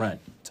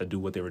front to do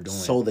what they were doing?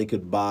 So they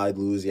could buy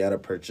Louisiana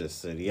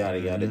Purchase and yada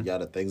yada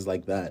yada, things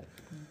like that.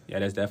 Yeah,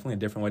 that's definitely a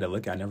different way to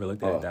look at it. I never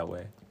looked at it that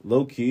way.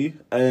 Low key.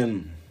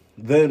 And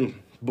then,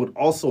 but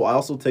also, I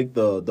also take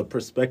the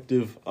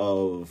perspective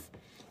of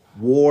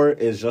war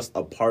is just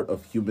a part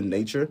of human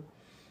nature.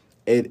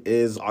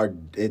 It's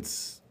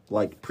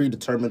like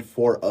predetermined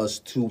for us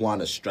to want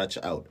to stretch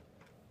out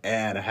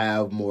and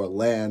have more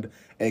land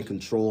and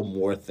control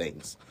more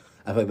things.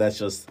 I think it's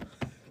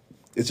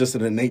just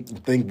an innate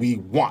thing we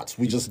want.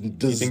 Do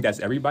you think that's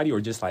everybody or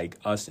just like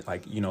us,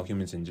 like, you know,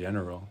 humans in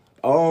general?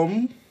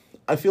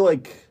 I feel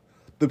like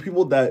the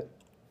people that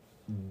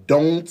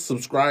don't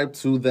subscribe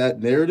to that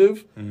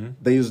narrative,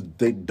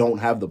 they don't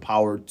have the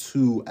power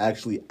to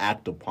actually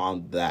act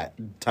upon that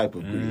type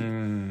of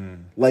greed.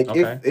 Like,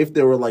 okay. if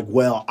they were like,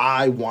 well,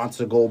 I want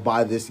to go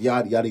buy this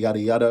yada yada yada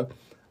yada,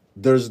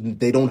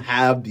 they don't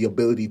have the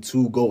ability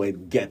to go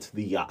and get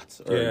the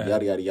yacht or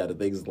yada yada yada,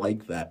 things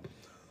like that.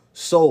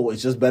 So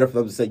it's just better for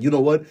them to say, you know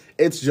what,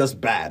 it's just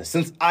bad.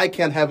 Since I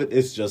can't have it,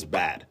 it's just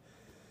bad.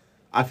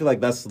 I feel like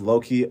that's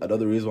low-key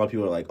another reason why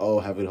people are like, oh,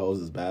 having hoes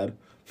is bad.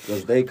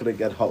 Because they couldn't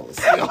get hoes.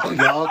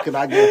 Y'all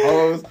cannot get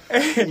hoes.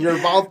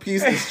 Your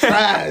mouthpiece is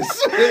trash.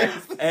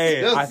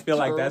 Hey, I feel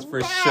like that's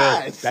for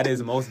sure. That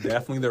is most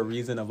definitely the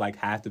reason of, like,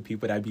 half the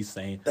people that be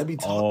saying,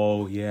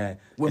 oh, yeah,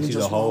 women she's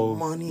just a hoe. want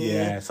money.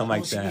 Yeah,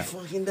 something like that.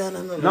 Fucking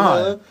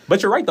No,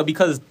 but you're right, though,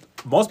 because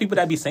most people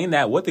that be saying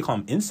that, what they call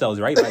them,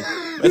 incels, right? Like,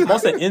 it's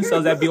most of the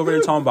incels that be over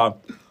there talking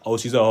about, oh,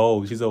 she's a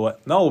hoe. She's a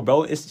what? No,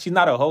 bro, she's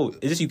not a hoe.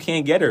 It's just you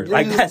can't get her. You're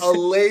like, that's a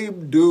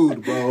lame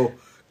dude, bro.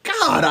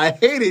 God, I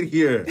hate it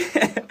here.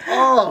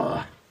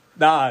 Oh.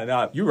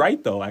 Nah, you're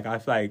right, though. Like, I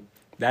feel like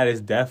that is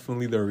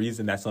definitely the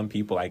reason that some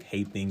people, like,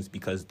 hate things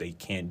because they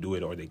can't do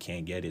it or they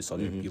can't get it. So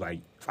they'd be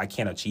like, if I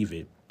can't achieve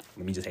it,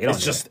 let me just hate on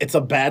it. It's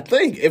a bad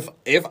thing. If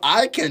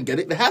I can't get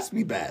it, it has to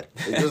be bad.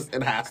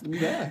 It has to be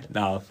bad.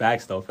 No,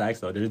 facts though.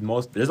 There's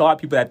a lot of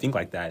people that think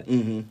like that.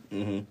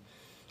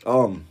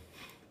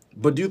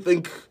 But do you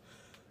think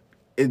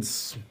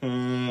it's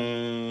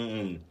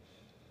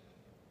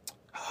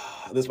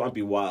this might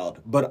be wild,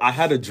 but I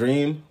had a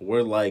dream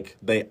where, like,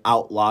 they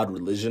outlawed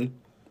religion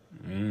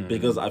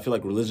because I feel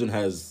like religion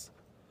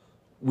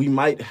we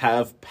might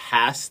have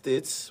passed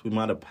it,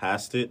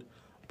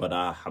 but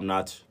I'm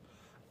not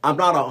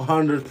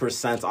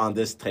 100% on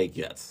this take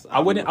yet. I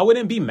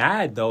wouldn't be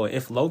mad though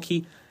if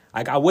low-key,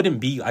 like, I wouldn't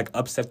be, like,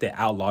 upset they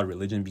outlawed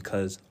religion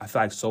because I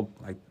feel like so,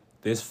 like,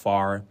 this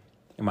far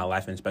in my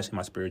life and especially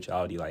my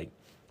spirituality, like,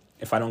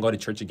 if I don't go to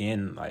church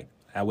again, like,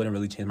 I wouldn't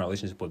really change my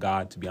relationship with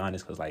God, to be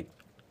honest, because, like,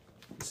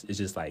 it's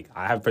just like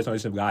I have a personal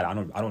relationship with God.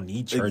 I don't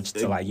need church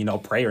to, like, you know,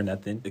 pray or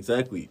nothing.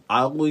 Exactly. I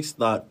always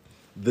thought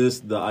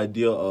the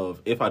idea of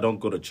if I don't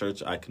go to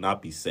church, I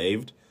cannot be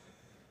saved.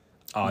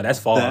 Oh, that's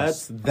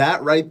false.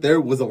 That right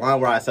there was a line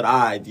where I said, all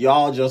right,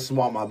 y'all just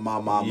want my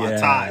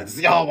tithes.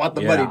 Y'all want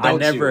the money,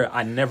 don't you?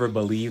 I never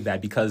believed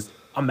that because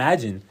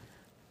imagine,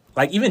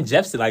 like, even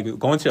Jeff said, like,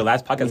 going to your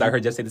last podcast, I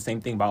heard Jeff say the same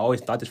thing, but I always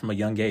thought this from a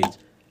young age.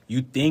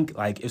 You think,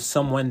 like, if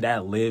someone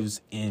that lives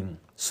in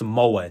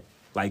Samoa,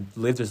 like,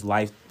 lived his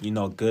life, you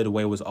know, good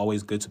way, was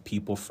always good to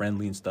people,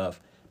 friendly and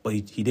stuff, but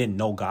he didn't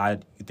know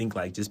God. You think,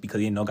 like, just because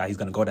he didn't know God, he's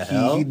going to go to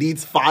hell? He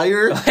needs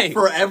fire, like,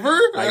 forever?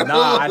 Like,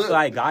 nah, I feel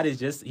like God is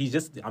just, he's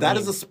just... That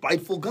is a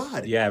spiteful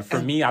God. Yeah, for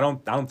me, I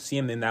don't see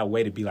him in that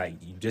way to be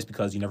like, just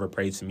because you never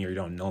prayed to me or you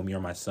don't know me or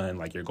my son,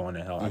 like, you're going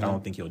to hell. Like, I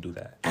don't think he'll do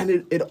that. And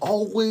it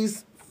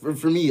always,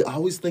 for me, I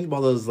always think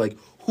about those, like,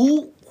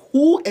 who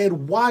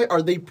and why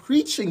are they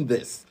preaching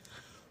this?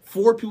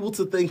 For people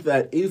to think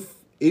that if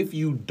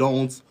you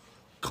don't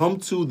come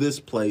to this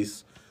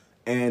place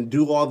and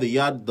do all the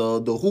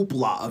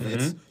hoopla of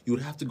it, you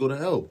would have to go to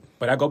hell.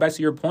 But I go back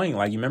to your point.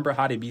 Like, you remember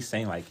how they be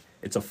saying, like,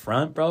 it's a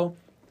front, bro?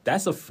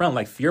 That's a front.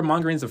 Like,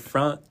 fear-mongering is a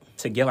front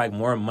to get like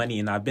more money,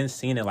 and I've been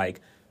seeing it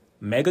like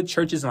mega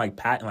churches and like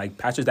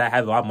pastors that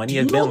have a lot of money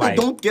You has know been they like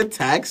don't get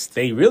taxed.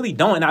 they really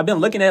don't. And I've been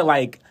looking at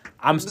like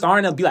I'm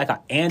starting to be like an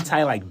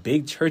anti like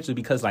big churches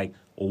because like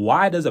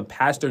why does a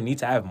pastor need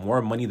to have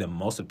more money than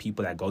most of the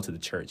people that go to the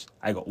church?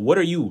 Like what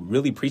are you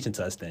really preaching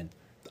to us then?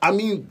 I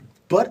mean,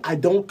 but I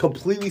don't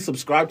completely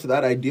subscribe to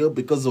that idea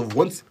because of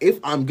if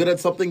I'm good at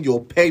something, you'll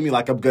pay me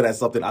like I'm good at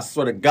something. I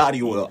swear to God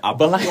you will. I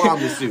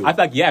promise you. I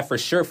feel like, yeah, for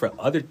sure for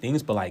other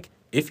things, but like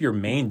if your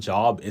main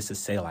job is to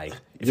say like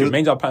if your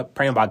main job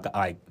praying about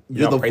like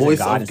you're the praising voice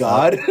God of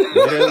God.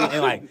 literally,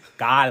 and like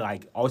God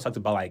like always talks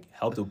about like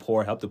help the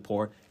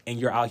poor, and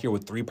you're out here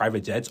with 3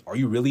 private jets. Are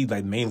you really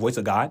like main voice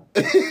of God?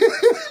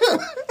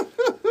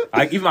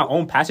 Like even my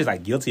own pastor's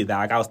like guilty of that.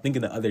 Like I was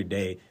thinking the other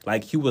day,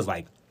 like he was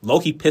like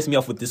low-key pissed me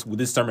off with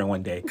this sermon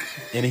one day,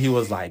 and he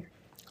was like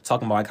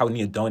talking about like how we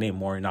need to donate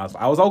more, and I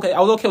was okay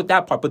with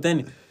that part, but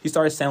then he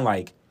started saying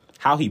like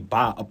how he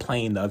bought a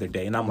plane the other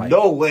day, and I'm like,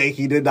 no way,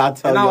 he did not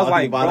tell you. And I was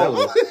like,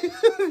 bro.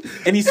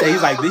 And he's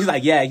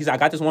like, yeah, I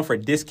got this one for a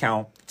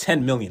discount,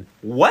 10 million.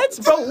 What,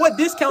 bro? What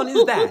discount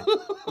is that?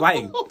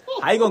 Like,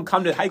 how you gonna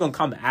come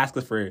to ask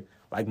us for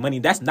like money?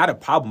 That's not a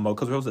problem, bro,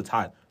 because we're supposed to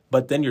tithe.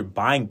 But then you're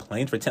buying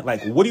planes for 10.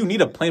 Like, what do you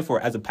need a plane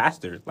for as a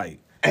pastor? Like,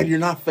 and you're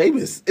not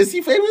famous. Is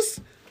he famous?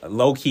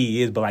 Low key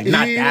he is, but like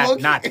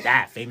not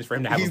that famous for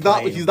him to have.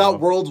 He's not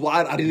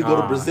worldwide. I need to go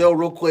to Brazil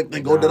real quick,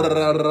 then go da da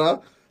da da.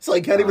 So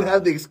he can't even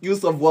have the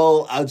excuse of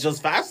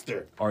just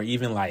faster. Or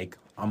even like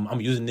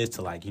I'm using this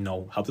to like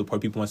help the poor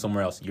people in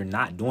somewhere else. You're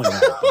not doing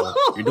that, bro.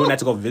 You're doing that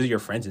to go visit your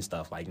friends and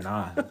stuff. Like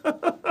nah.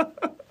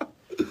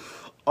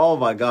 Oh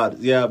my God,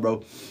 yeah,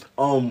 bro.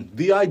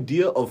 The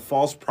idea of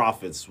false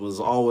prophets was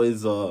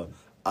always a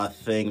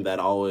thing that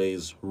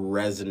always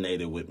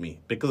resonated with me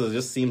because it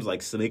just seems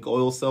like snake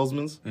oil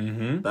salesmen.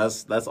 Mm-hmm.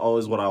 That's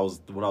always what I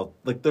was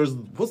like.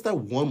 What's that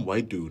one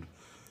white dude?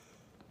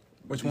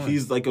 Which one?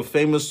 He's like a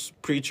famous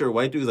preacher,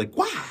 white dude. He's like,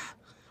 wah.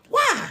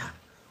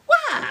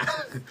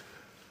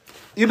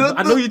 You know,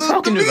 I know you're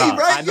talking about.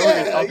 Right? I know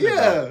you're talking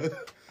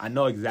about. I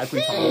know exactly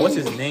what you're talking about. What's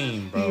his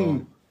name,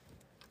 bro?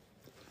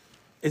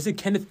 Is it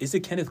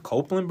Kenneth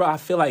Copeland, bro? I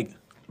feel like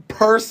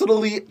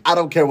personally, I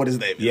don't care what his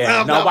name is.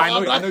 Yeah, but I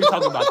know you're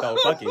talking about though.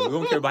 Fuck it, we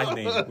don't care about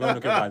his name.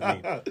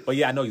 But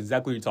yeah, I know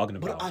exactly what you're talking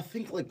about. But I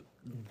think like,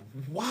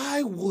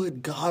 why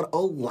would God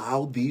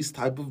allow these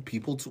type of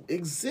people to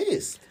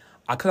exist?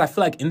 Because I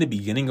feel like in the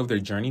beginning of their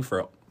journey,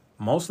 for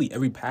mostly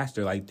every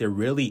pastor, like they're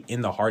really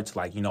in the heart to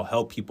like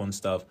help people and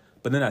stuff.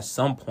 But then at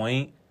some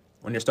point,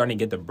 when they're starting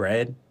to get the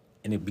bread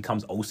and it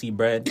becomes OC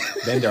bread,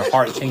 then their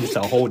heart changes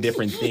to a whole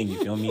different thing.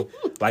 You feel me?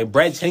 Like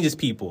bread changes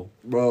people,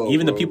 bro.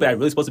 Even the people that are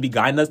really supposed to be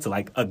guiding us to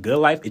like a good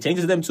life, it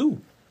changes them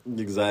too.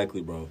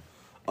 Exactly, bro.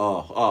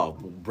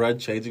 Bread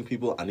changing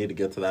people. I need to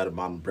get to that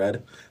amount of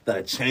bread that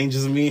it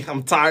changes me.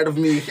 I'm tired of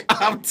me.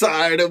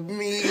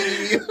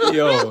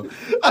 Yo.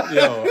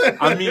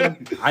 I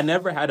mean, I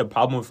never had a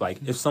problem with like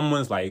if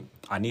someone's like,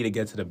 I need to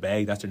get to the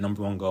bag. That's their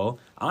number one goal.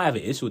 I don't have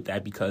an issue with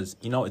that because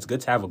it's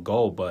good to have a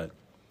goal. But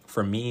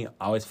for me,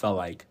 I always felt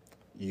like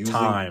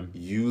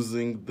using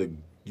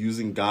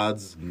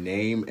God's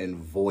name and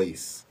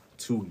voice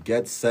to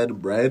get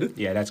said bread.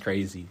 Yeah, that's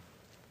crazy.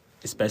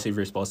 Especially if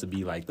you're supposed to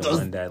be like the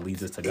one that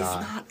leads us to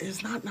God.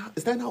 Is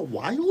that not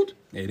wild?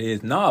 It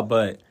is. Nah,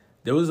 but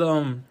there was a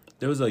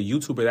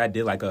YouTuber that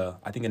did like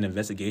I think an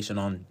investigation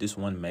on this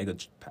one mega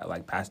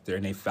like pastor,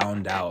 and they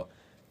found out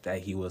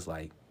that he was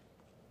like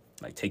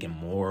taking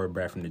more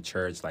bread from the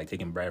church, like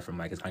taking bread from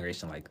like his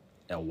congregation like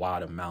a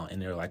wild amount, and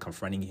they were like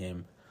confronting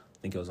him. I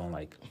think it was on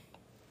like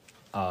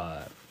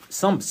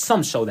some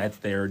show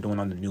that they're doing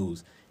on the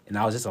news, and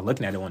I was just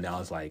looking at it one day. I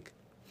was like,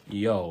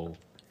 yo.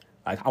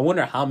 Like, I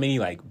wonder how many,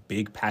 like,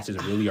 big pastors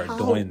really are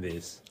doing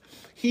this.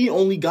 He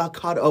only got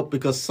caught up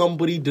because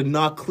somebody did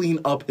not clean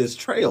up his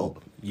trail.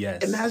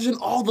 Yes. Imagine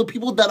all the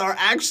people that are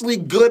actually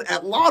good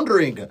at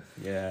laundering.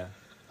 Yeah.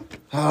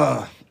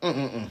 But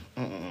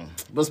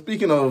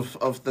speaking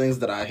of things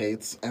that I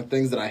hate and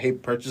things that I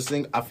hate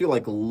purchasing, I feel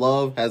like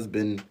love has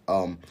been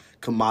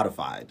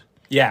commodified.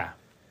 Yeah.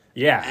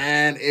 Yeah.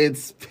 And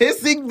it's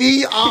pissing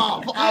me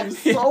off. I'm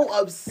so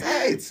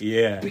upset.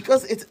 Yeah.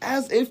 Because it's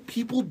as if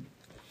people...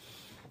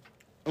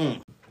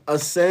 A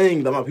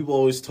saying that my people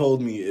always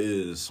told me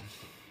is,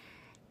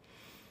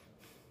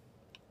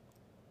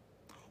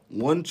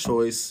 one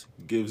choice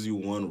gives you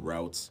one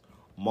route,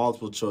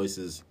 multiple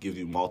choices give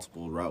you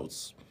multiple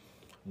routes.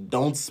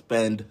 Don't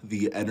spend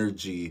the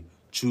energy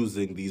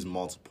choosing these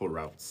multiple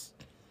routes.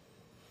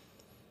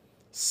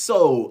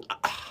 So,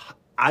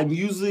 I'm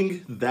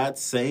using that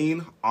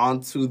saying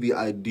onto the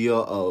idea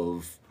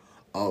of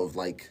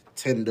like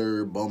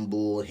Tinder,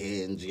 Bumble,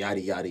 Hinge, yada,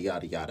 yada,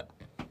 yada, yada.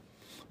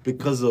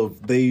 Because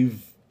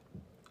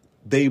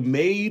they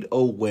made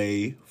a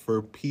way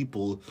for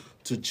people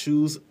to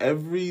choose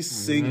every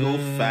single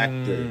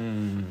factor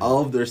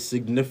of their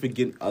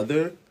significant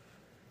other.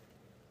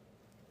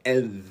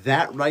 And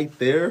that right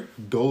there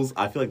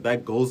I feel like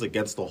that goes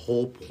against the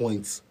whole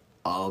point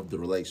of the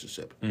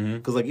relationship.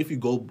 Because like if you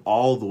go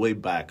all the way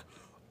back,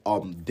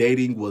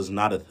 dating was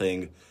not a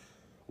thing.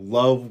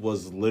 love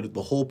was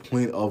the whole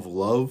point of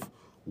love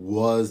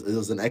was it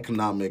was an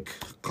economic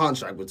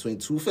contract between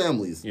two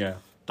families. Yeah.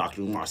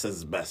 Dr. Umar says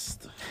it's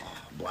best.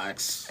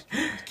 Blacks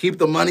keep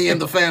the money in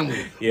the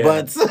family. Yeah.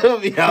 But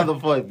beyond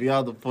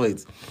the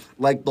point.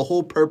 Like the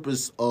whole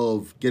purpose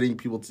of getting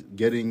people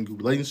getting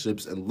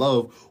relationships and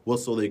love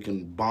was so they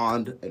can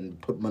bond and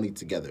put money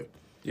together.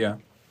 Yeah.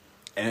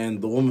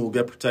 And the woman will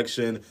get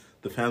protection,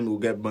 the family will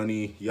get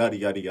money, yada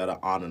yada yada,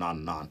 on and on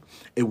and on.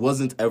 It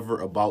wasn't ever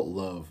about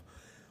love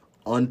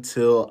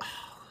until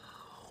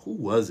who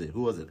was it?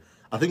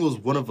 I think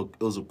it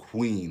was a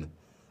queen.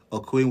 A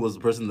queen was the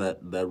person that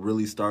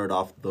really started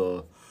off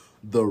the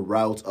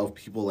route of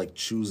people like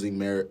choosing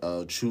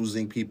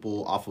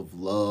people off of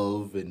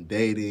love and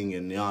dating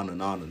and on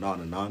and on and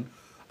on and on.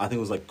 I think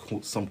it was like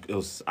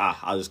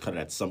I'll just cut it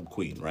at some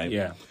queen, right?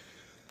 Yeah.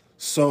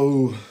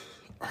 So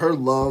her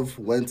love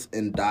went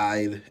and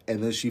died,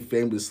 and then she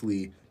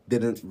famously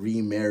didn't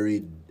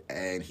remarry,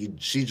 and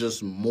she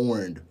just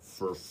mourned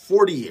for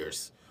 40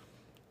 years.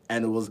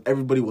 And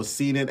everybody was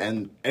seeing it,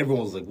 and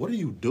everyone was like, "What are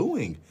you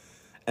doing?"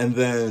 And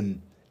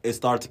then it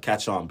started to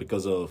catch on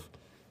because of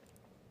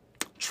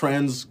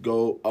trends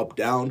go up,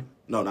 down.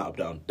 No, not up,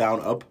 down. Down,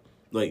 up.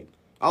 Like,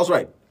 I was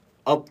right.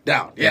 Up,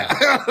 down. Yeah.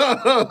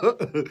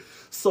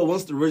 So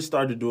once the rich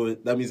started to do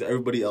it, that means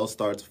everybody else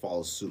started to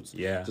follow suit.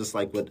 Yeah. Just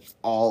like with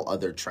all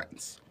other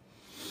trends.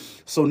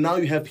 So now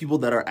you have people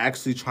that are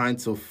actually trying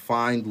to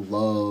find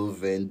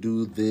love and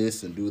do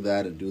this and do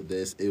that and do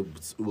this. It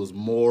was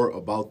more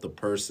about the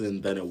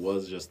person than it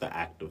was just the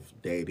act of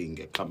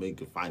dating and coming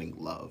and finding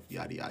love,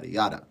 yada, yada,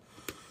 yada.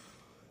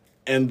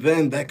 And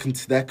then that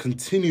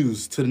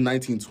continues to the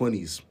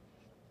 1920s.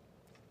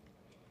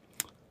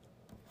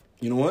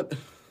 You know what?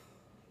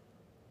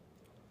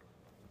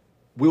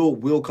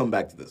 We'll come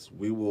back to this.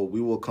 We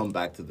will come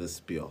back to this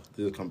spiel.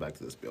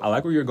 I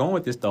like where you're going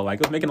with this though. Like,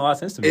 it was making a lot of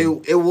sense to me.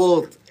 It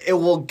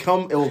will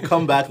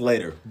come back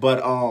later.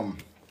 But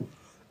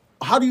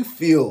how do you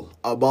feel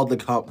about the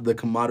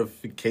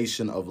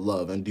commodification of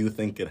love, and do you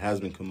think it has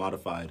been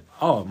commodified?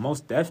 Oh,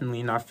 most definitely.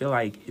 And I feel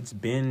like it's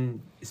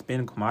been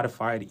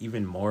commodified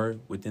even more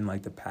within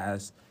like the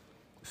past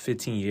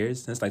 15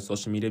 years since like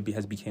social media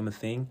has became a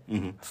thing.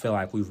 Mm-hmm. I feel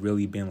like we've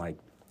really been like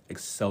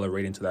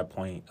accelerating to that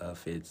point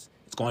of it's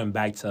going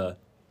back to,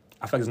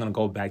 I feel like it's going to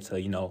go back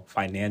to, you know,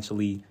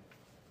 financially,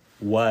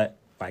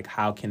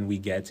 how can we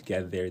get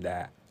together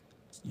that,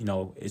 you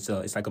know, it's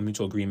like a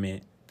mutual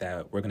agreement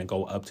that we're going to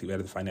go up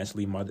together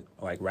financially, more,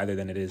 like, rather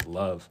than it is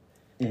love.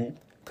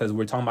 Because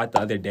we're talking about the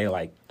other day,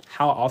 like,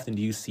 how often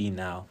do you see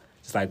now,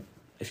 just like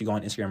if you go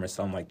on Instagram or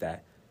something like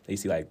that, you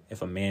see like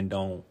if a man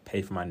don't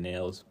pay for my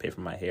nails, pay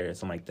for my hair, or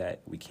something like that,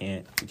 we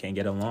can't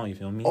get along. You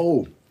feel me?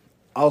 Oh,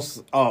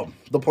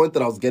 the point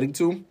that I was getting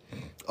to,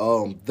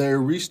 they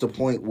reached a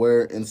point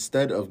where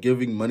instead of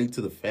giving money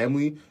to the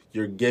family,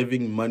 you're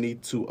giving money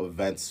to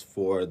events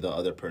for the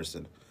other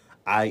person,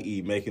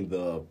 i.e., making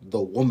the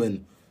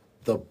woman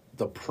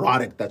the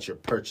product that you're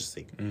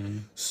purchasing. Mm-hmm.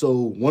 So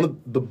one of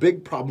the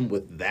big problem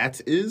with that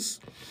is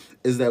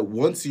that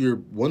once you're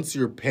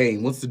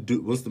paying, once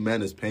the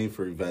man is paying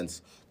for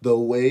events, the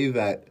way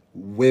that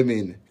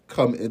women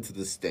come into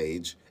the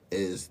stage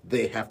is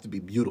they have to be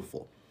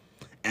beautiful.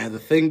 And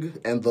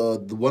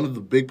the one of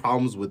the big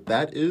problems with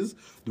that is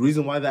the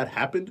reason why that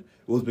happened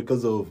was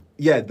because of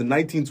the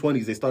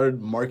 1920s. They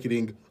started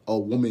marketing a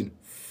woman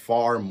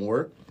far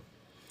more.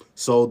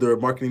 So they're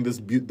marketing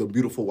the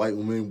beautiful white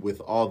woman with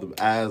all the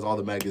ads, all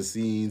the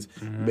magazines,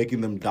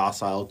 making them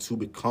docile to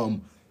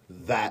become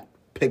that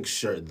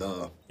picture,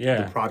 the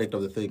product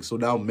of the thing. So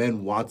now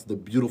men want the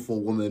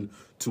beautiful woman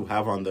to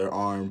have on their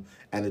arm,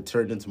 and it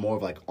turned into more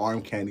of like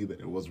arm candy than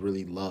it was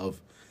really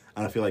love.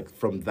 And I feel like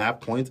from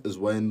that point is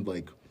when,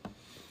 like,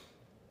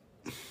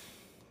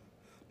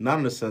 not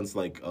in a sense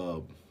like,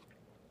 because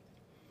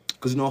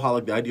you know how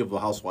like the idea of a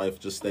housewife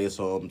just stays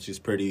home, she's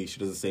pretty, she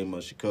doesn't say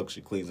much, she cooks,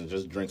 she cleans, and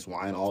just drinks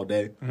wine all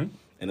day. Mm-hmm.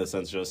 In a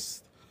sense,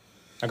 just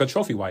like a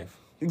trophy wife.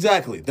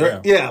 Exactly.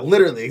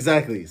 Literally,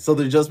 exactly. So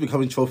they're just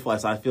becoming trophy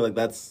wives. I feel like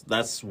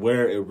that's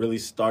where it really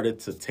started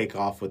to take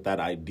off with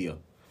that idea.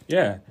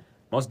 Yeah,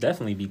 most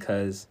definitely,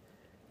 because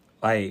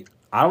like,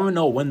 I don't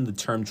know when the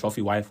term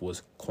trophy wife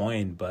was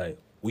coined, but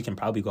we can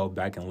probably go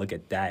back and look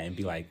at that and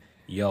be like,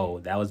 yo,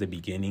 that was the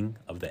beginning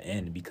of the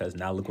end, because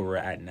now look where we're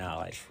at now.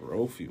 Like,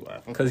 trophy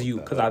wife. Because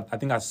I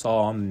think I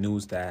saw on the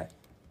news that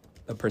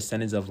the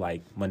percentage of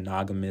like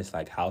monogamous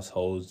like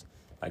households,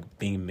 like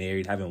being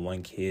married, having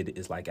one kid,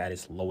 is like at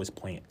its lowest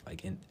point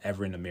like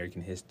ever in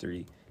American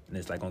history, and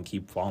it's like gonna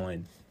keep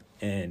falling.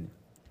 And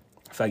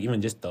I feel like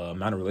even just the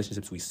amount of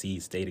relationships we see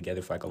stay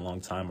together for like a long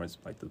time, or it's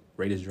like the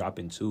rate is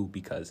dropping too,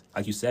 because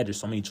like you said, there's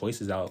so many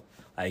choices out.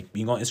 Like,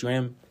 you go on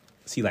Instagram,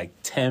 see like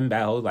 10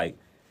 bad hoes, like,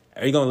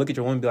 are you gonna look at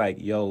your woman and be like,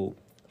 yo,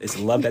 it's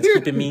love that's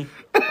keeping me?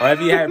 Or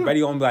have you had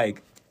ready gonna be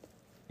like,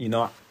 you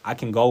know, I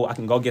can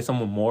go get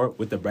someone more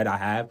with the bread I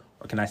have,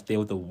 or can I stay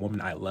with the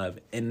woman I love?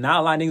 And not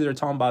a lot of niggas are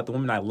talking about the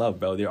woman I love,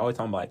 bro. They're always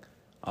talking about like,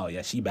 oh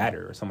yeah, she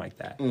better or something like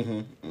that.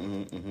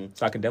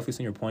 So I can definitely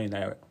see your point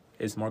that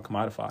it's more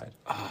commodified.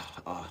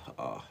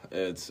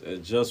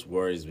 It just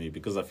worries me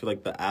because I feel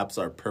like the apps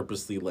are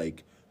purposely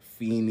like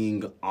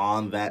fiending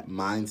on that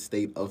mind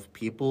state of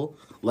people.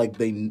 Like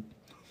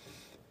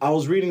I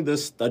was reading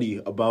this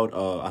study about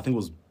I think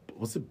it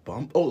was it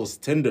Bump? Oh, it was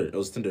Tinder. It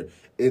was Tinder.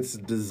 It's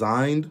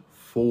designed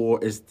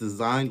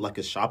like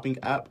a shopping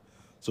app.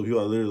 So people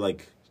are literally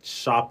like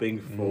shopping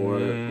for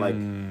like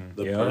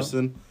the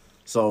person.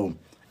 So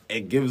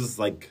it gives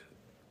like,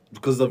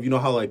 because of, you know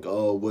how like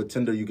with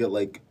Tinder you get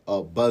like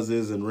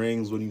buzzes and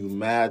rings when you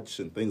match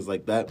and things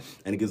like that,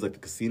 and it gives like the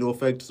casino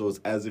effect. So it's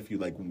as if you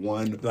like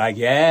won, like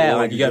you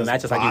get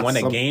matches like you won a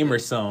something, game or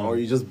something, or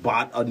you just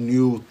bought a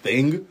new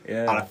thing.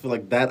 Yeah, and I feel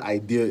like that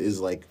idea is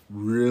like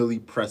really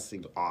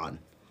pressing on.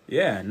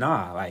 Yeah,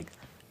 nah, like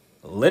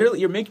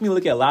literally, you're making me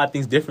look at a lot of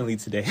things differently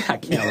today. I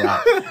can't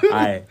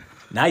lie.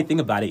 Now you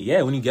think about it,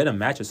 yeah, when you get a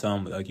match or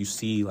something, like you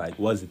see, like,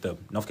 what is it? The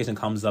notification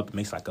comes up, it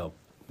makes like a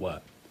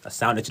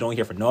sound that you don't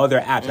hear from no other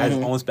app. It has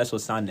its own special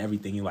sound and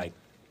everything. You're like,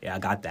 yeah, I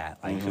got that.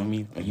 Like, you feel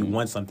me? Like, you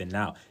won something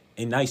now.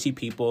 And now you see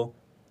people,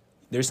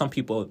 there's some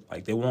people,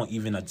 like, they won't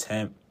even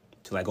attempt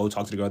to, like, go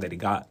talk to the girl that they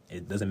got.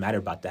 It doesn't matter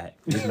about that.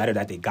 It doesn't matter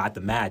that they got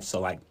the match.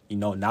 So, like, you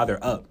know, now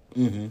they're up.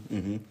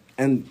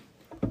 And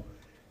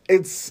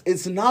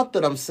it's not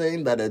that I'm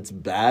saying that it's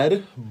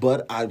bad,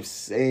 but I'm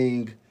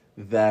saying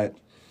that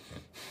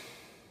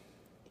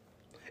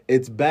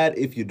it's bad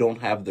if you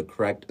don't have the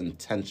correct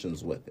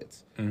intentions with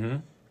it.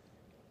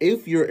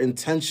 If your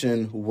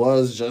intention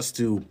was just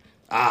to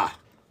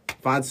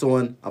find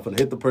someone, I'm gonna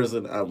hit the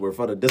person, we're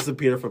gonna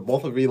disappear for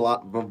both of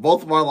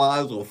our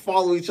lives, we'll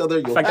follow each other,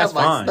 you'll have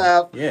my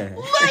staff. Yeah.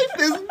 Life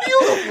is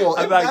beautiful.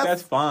 I feel like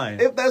that's fine.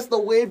 If that's the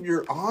wave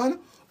you're on.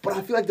 But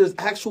I feel like there's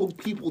actual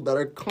people that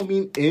are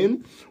coming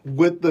in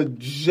with the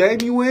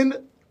genuine,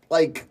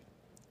 like,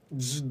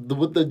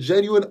 with the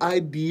genuine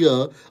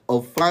idea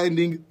of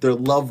finding their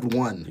loved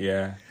one.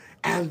 Yeah.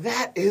 And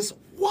that is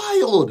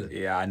wild.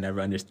 Yeah, I never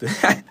understood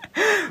that.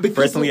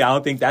 Personally, I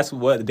don't think that's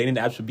what the dating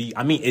app should be.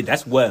 I mean,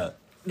 that's what,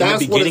 in the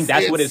beginning,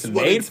 that's what it's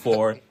made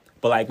for.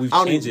 But, like, we've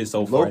changed it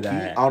so far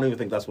that I don't even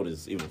think that's what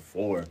it's even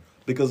for.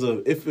 Because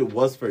if it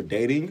was for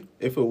dating,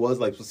 if it was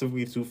like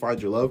specifically to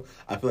find your love,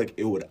 I feel like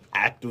it would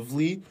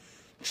actively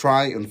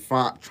try and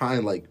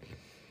like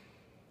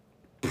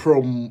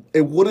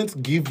it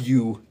wouldn't give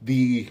you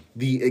the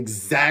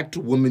exact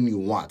woman you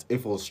want if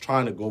it was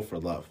trying to go for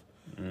love.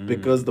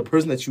 Because the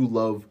person that you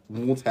love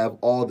won't have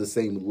all the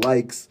same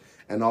likes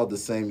and all the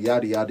same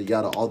yada yada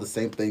yada, all the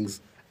same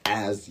things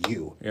as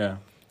you. Yeah.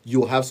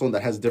 You'll have someone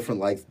that has different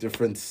likes,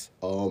 different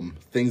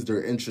things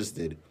they're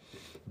interested.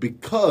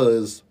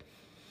 Because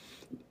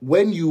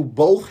when you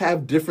both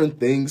have different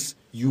things,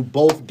 you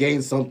both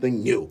gain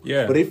something new.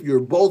 Yeah. But if you're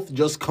both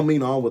just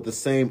coming on with the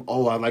same, I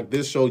like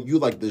this show, you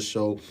like this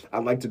show, I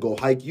like to go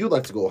hike, you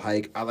like to go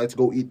hike, I like to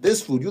go eat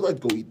this food, you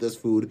like to go eat this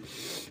food,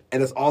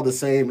 and it's all the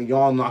same, and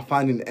y'all not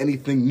finding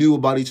anything new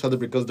about each other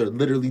because they're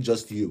literally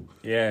just you.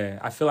 Yeah,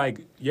 I feel like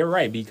you're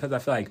right, because I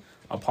feel like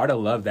a part of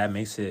love that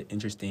makes it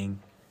interesting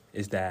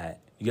is that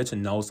you get to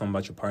know something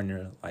about your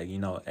partner, like, you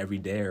know, every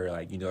day, or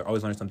like, you know,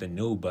 always learn something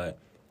new. But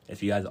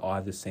if you guys all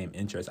have the same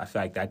interests, I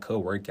feel like that could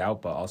work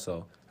out, but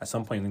also at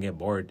some point you're gonna get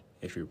bored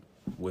if you're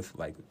with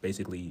like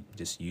basically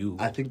just you.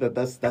 I think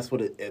that's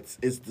what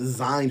it's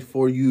designed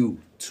for, you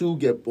to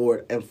get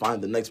bored and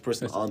find the next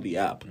person on the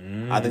app.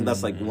 I think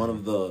that's like one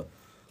of the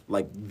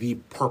the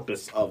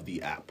purpose of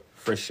the app.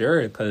 For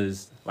sure,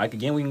 because like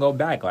again we can go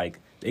back, like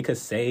they could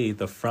say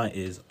the front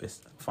is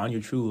find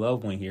your true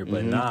loved one here,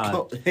 but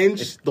nah.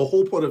 Hinge, the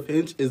whole point of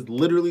Hinge is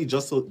literally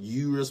just so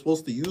you're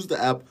supposed to use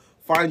the app,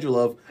 find your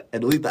love,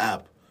 and delete the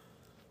app.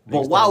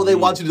 But why would they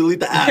want you to delete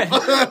the app?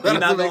 That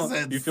doesn't make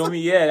sense. You feel me?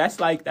 Yeah, that's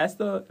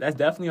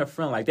definitely a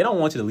front. Like, they don't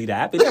want you to delete the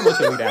app. They don't want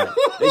you to delete the app.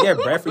 They get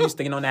bread for you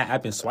staying on that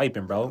app and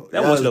swiping, bro. They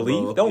don't want you to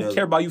leave. They don't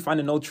care about you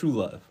finding no true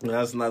love.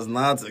 That's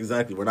not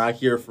exactly. We're not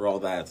here for all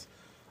that.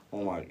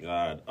 Oh my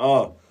god.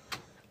 Oh,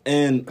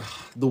 and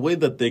the way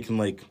that they can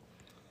like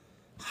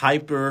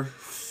hyper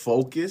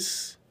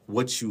focus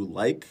what you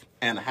like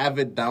and have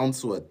it down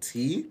to a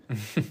T.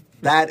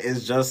 That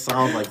is just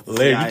sounds like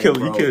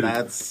literally you could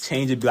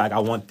change it, be like, I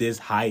want this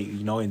height,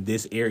 you know, in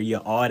this area,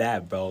 all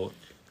that, bro.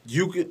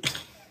 You could,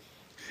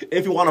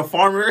 if you want a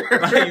farmer,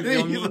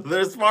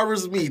 there's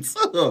farmers meats.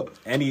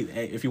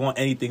 If you want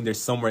anything,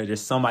 there's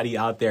somebody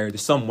out there,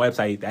 there's some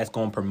website that's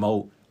gonna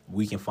promote,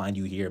 we can find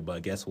you here.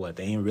 But guess what?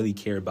 They ain't really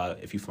care about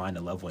if you find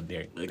a loved one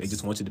there. They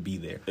just want you to be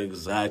there.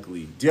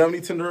 Exactly. Do you have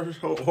any Tinder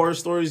horror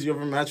stories? You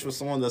ever matched with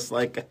someone that's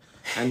like,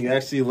 and you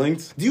actually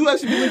linked? Do you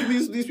actually link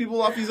these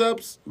people off these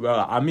apps?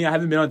 Well, I mean, I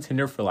haven't been on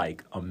Tinder for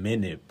like a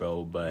minute,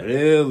 bro. But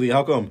really,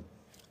 how come?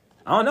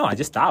 I don't know. I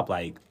just stopped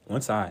like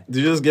once I.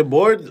 Did you just get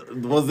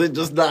bored? Was it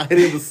just not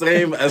hitting the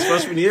same as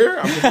freshman year?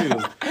 I'm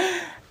confused.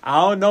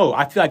 I don't know.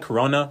 I feel like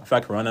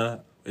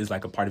Corona is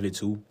like a part of it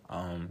too.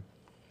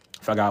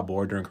 If I got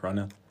bored during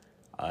Corona.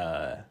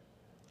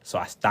 So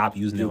I stopped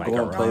using it like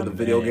around play the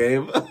video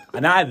game.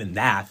 And not even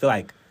that. I feel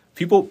like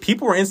people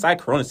were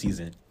inside Corona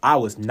season. I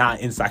was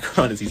not inside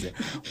Corona season.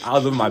 I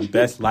was living my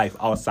best life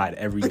outside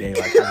every day,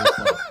 like having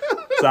fun.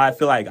 So I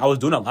feel like I was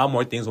doing a lot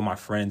more things with my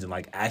friends and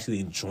like actually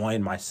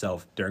enjoying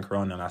myself during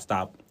Corona, and I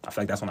feel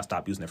like that's when I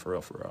stopped using it for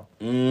real.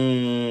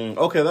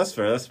 Okay, that's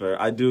fair. That's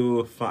fair. I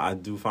do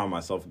find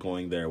myself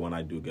going there when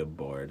I do get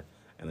bored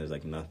and there's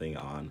like nothing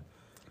on.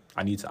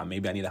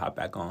 Maybe I need to hop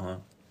back on, huh?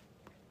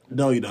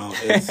 No, you don't.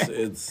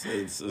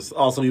 It's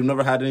also you've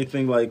never had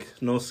anything like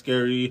no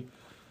scary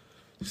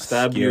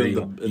stab you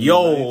in the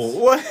Yo,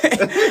 what?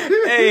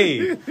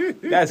 Hey,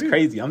 that's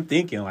crazy. I'm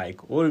thinking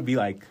like, what would it be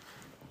like?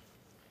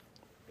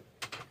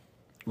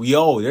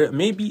 Yo,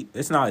 maybe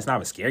it's not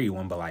a scary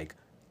one, but like,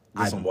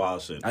 some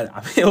wild shit.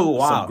 I feel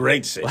wild. Some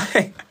great shit.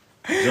 Like,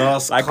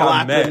 just like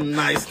clapping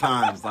nice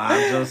times.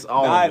 Just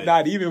all of it.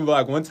 Not even, but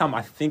like one time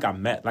I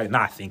met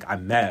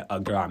a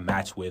girl I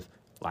matched with,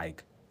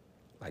 like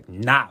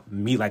not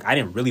me, like I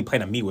didn't really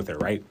plan to meet with her,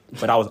 right?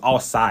 But I was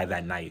outside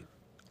that night.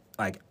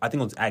 Like I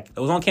think it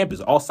was on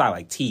campus, outside,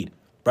 like teed.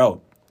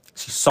 Bro,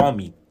 she saw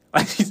me.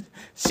 Like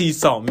she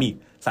saw me.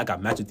 It's like I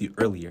matched with you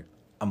earlier.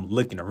 I'm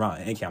looking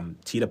around. And I'm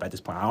teed up at this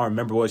point. I don't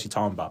remember what she's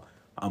talking about.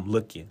 I'm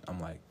looking. I'm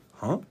like,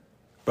 huh?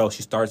 Bro,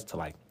 she starts to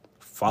like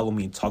follow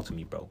me and talk to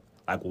me, bro.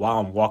 Like while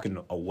I'm walking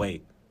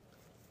away.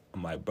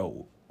 I'm like,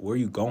 bro, where are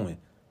you going?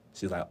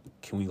 She's like,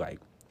 can we like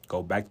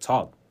go back to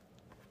talk?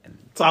 And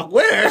talk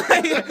where?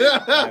 Like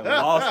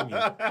lost me.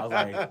 I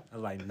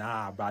was like,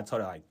 nah, bro. I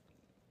told her like,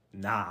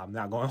 nah, I'm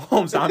not going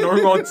home. So I know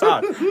we're going to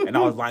talk. And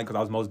I was lying because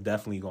I was most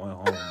definitely going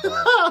home,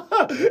 bro.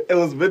 It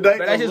was midnight.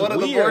 But that's just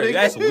weird.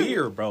 That's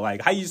weird, bro.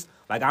 Like how you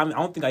like I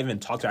don't think I even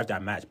talked to her after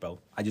that match, bro.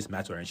 I just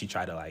matched her and she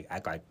tried to like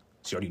act like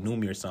she already knew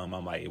me or something.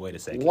 I'm like, wait a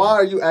second. Why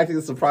are you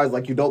acting surprised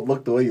like you don't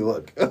look the way you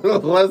look?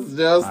 Let's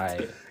just...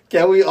 Right.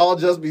 Can we all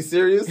just be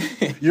serious?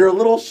 You're a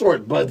little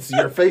short, but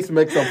your face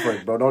makes up for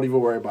it, bro. Don't even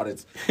worry about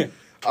it.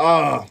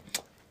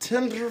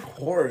 Tender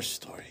horror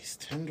stories.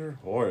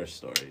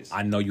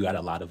 I know you got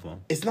a lot of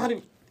them. It's not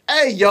even...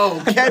 Hey, yo,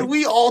 can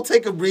we all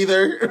take a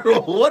breather?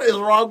 What is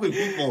wrong with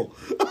people?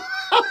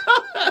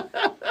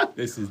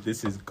 This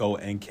is Go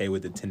NK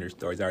with the Tinder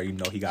stories. I already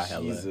know he got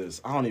hella.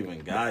 Jesus, I don't even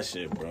got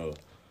shit, bro.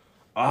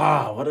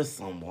 What is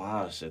some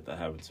wild shit that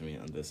happened to me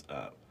on this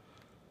app?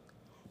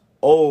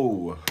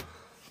 Oh.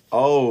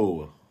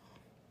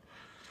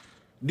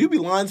 Do you be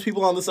lying to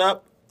people on this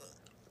app?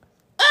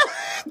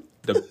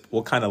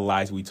 What kind of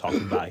lies we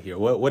talking about here?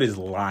 What is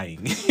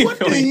lying? What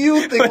do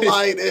you think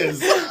lying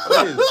is?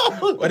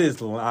 What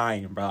is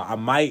lying, bro?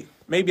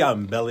 Maybe I'll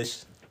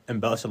embellish a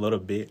little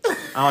bit.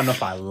 I don't know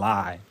if I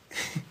lie.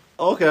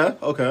 Okay.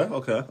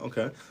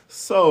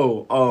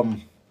 So,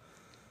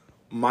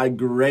 my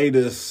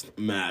greatest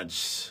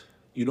match.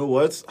 You know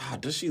what?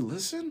 Does she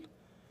listen?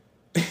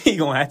 He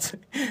gonna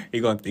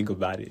think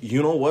about it.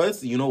 You know what?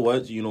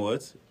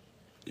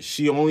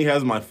 She only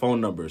has my phone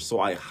number, so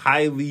I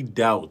highly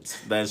doubt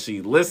that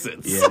she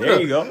listens. Yeah,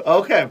 there you go.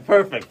 Okay,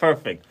 perfect.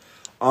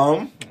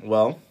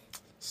 Well,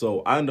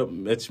 so I ended up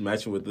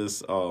matching with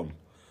this girl.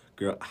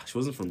 She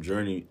wasn't from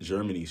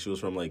Germany. She was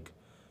from like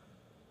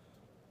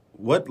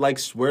where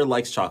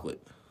likes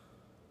chocolate?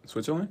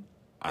 Switzerland?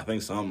 I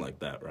think something like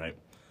that, right?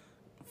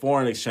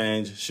 Foreign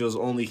exchange. She was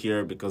only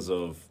here because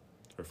of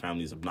her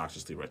family's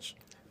obnoxiously rich.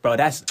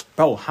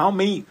 Bro, how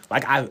many,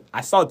 like,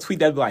 I saw a tweet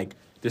that, like,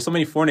 there's so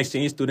many foreign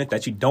exchange students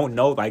that you don't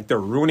know, like, they're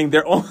ruining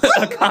their own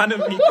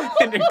economy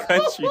in their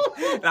country.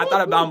 And I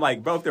thought about, I'm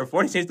like, bro, if they're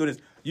foreign exchange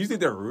students, usually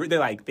they're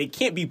like, they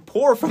can't be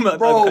poor from the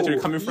country they're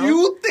coming from.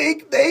 You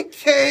think they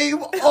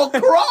came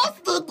across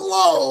the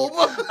globe?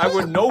 Like,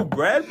 with no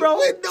bread, bro?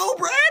 With no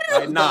bread?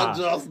 Like, nah. That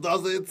just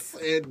doesn't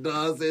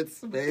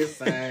make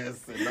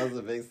sense. It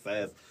doesn't make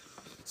sense.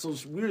 So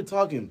we were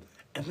talking,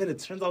 and then it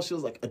turns out she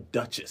was like a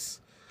duchess.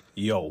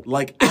 Yo.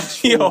 Like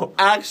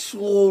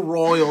actual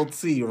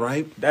royalty,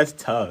 right? That's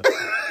tough.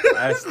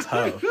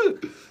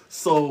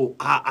 So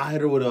I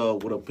hit her with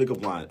a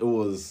pickup line. It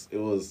was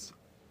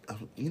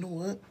you know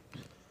what?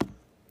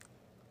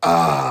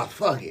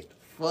 Fuck it.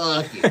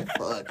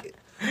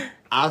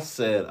 I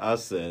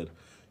said,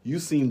 you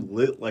seem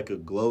lit like a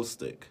glow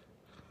stick,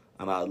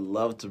 and I'd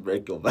love to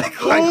break your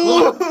back like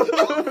glow.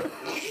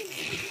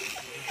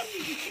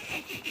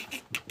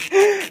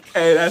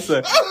 Hey,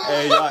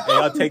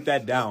 y'all take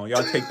that down.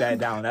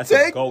 That's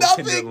a gold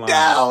Tinder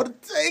line.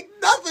 Take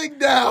nothing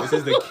down. This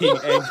is the King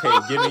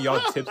NK giving y'all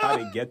tips how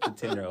to get the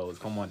Tinder hoes.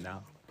 Come on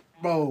now.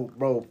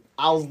 Bro,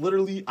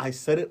 I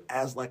said it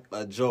as like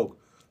a joke.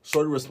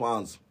 Shorty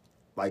responds,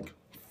 like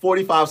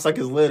 45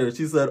 seconds later,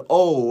 she said,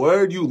 "Oh,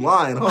 where'd you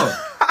lying, huh?"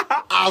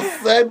 I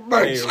said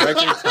merch. Hey,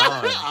 record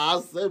time.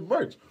 I said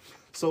merch.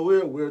 So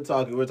we're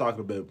talking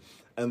a bit,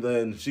 and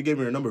then she gave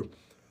me her number,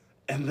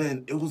 and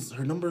then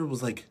her number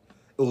was like,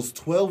 it was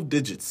 12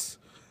 digits,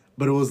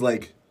 but it was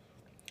like,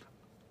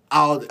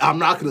 I'm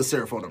not gonna say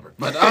her phone number,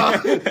 but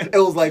it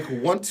was like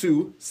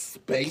 12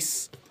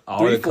 space. Oh,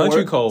 3, the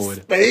country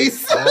code.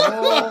 Space.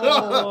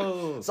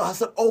 Oh. So I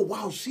said, "Oh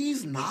wow,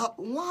 she's not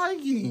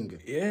lying."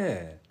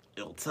 Yeah.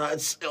 It'll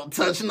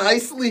touch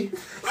nicely.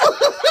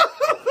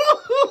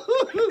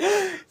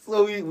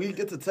 So we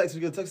get to text,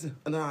 and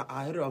then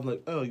I hit her. I'm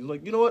like, "Oh, you're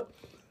like, you know what?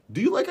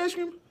 Do you like ice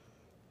cream?"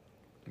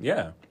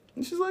 Yeah.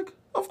 And she's like,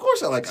 Of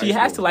course I like She ice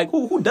has cream. to like,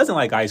 who doesn't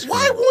like ice cream?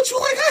 Why won't you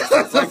like ice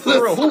cream? Like,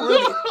 for real, who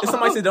really, if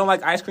somebody says they don't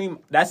like ice cream,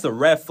 that's a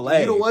red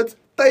flag. You know what?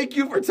 Thank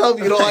you for telling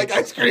me you don't like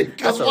ice cream.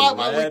 Because That's why a am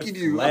I red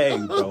licking you?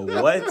 flag, bro.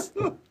 What?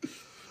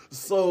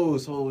 So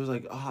it was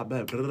like,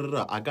 man,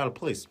 I got a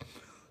place.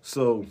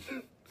 So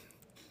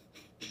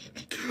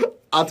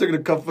I took her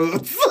to Cup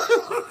Foods.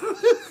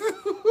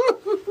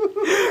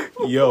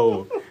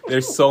 Yo,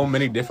 there's so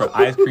many different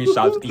ice cream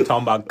shops. You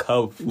talking about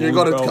Cup Food, You're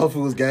going to bro. Cup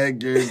Foods, gang.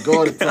 You're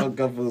going to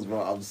Cup Foods,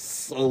 bro. I'm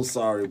so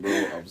sorry, bro.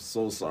 I'm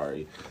so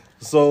sorry.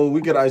 So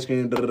we get ice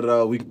cream,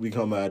 we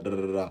come at,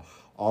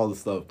 all the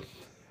stuff.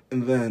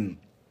 And then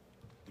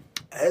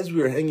as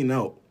we were hanging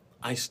out,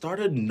 I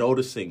started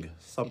noticing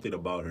something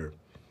about her.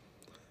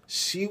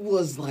 She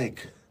was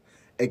like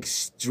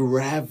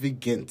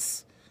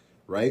extravagant,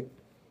 right?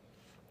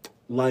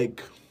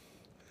 Like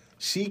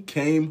she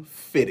came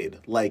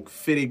fitted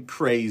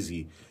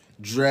crazy,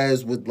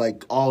 dressed with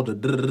like all the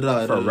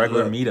For a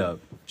regular meetup.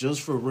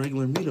 Just for a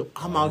regular meetup.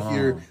 I'm out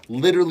here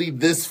literally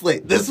this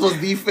fit. This was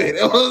the fit.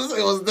 It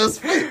was this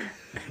fit.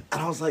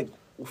 And I was like,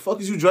 what the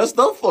fuck is you dressed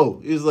up for?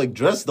 He was like,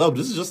 dressed up.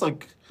 This is just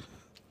like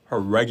Her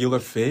regular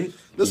fit?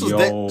 this was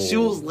that. She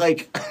was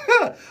like,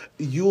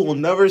 you will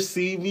never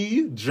see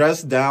me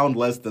dressed down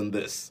less than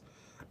this.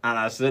 And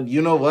I said,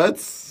 you know what?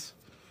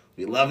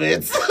 We love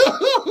it.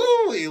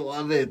 We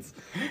love it.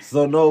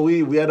 So no,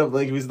 we end up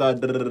like we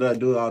started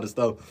doing all this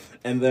stuff.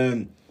 And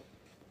then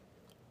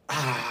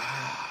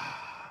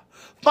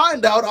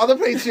find out on the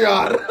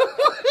Patreon.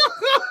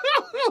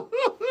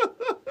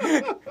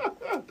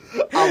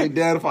 I'll be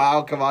damned if I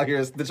don't come out here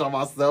and snitch on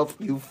myself,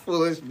 you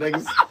foolish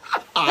niggas.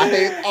 I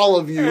hate all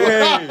of you.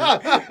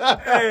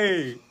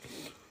 Hey.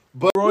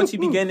 But Bro, she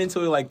be getting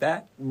into it like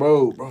that?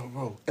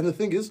 Bro. And the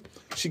thing is,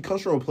 she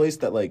comes from a place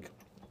that, like,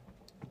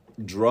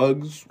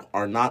 drugs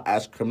are not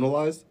as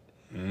criminalized.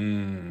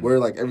 Where,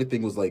 like,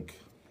 everything was, like,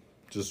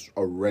 just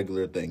a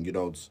regular thing, you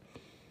know? It's,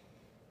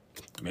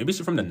 Maybe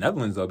she's from the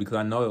Netherlands, though, because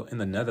I know in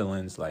the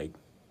Netherlands, like,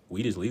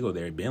 weed is legal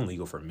there. It's been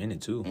legal for a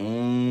minute, too.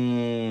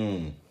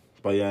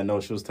 But, yeah, no,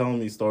 she was telling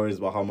me stories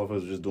about how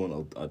motherfuckers were just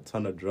doing a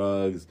ton of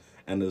drugs,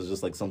 and it was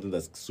just, like, something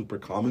that's super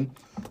common.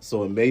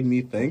 So it made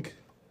me think,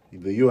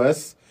 the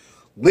U.S.,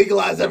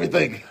 legalize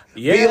everything.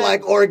 Yeah. Be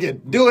like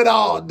Oregon. Do it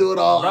all. Bro,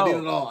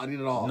 I need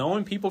it all.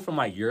 Knowing people from,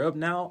 like, Europe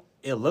now,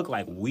 it look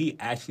like we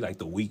actually like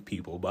the weak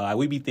people. But like,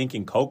 we be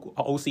thinking Coke,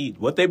 OC,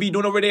 what they be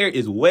doing over there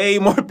is way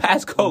more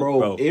past Coke,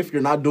 bro. If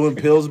you're not doing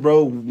pills,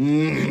 bro.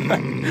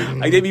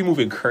 Like, they be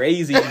moving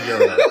crazy in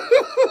Europe.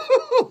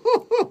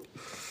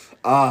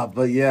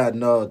 But yeah,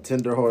 no,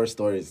 Tinder horror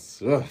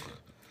stories. Ugh.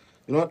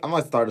 You know what? I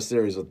might start a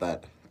series with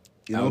that.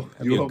 You know?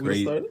 It'd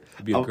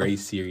be a great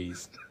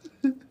series.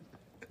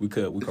 We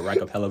could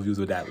rack up hella views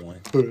with that one.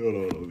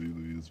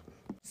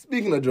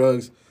 Speaking of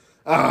drugs,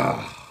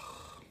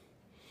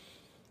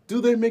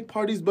 do they make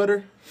parties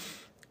better?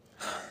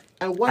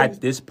 And why?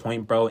 At this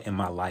point, bro, in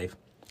my life,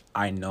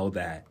 I know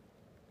that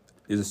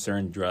there's a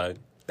certain drug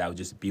that would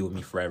just be with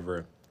me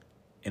forever,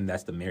 and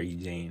that's the Mary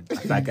Jane.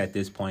 Like, at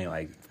this point,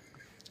 like,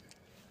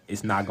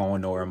 it's not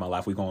going nowhere in my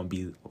life. We're going to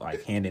be,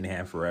 like, hand in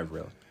hand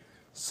forever.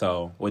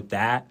 So, with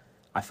that,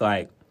 I feel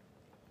like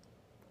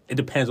it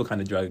depends what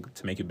kind of drug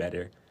to make it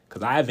better.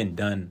 Because I haven't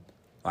done,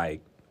 like,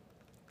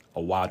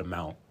 a wild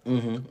amount.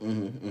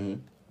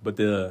 But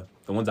the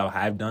ones I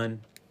have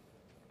done,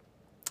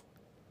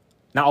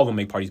 not all of them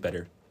make parties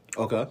better.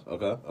 Okay.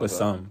 But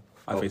some.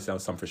 I think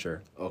some for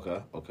sure.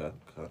 Okay.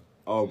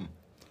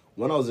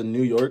 When I was in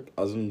New York,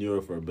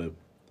 for a bit.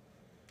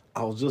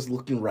 I was just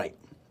looking right,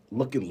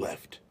 looking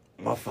left.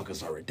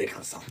 Motherfuckers are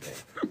ridiculous out there.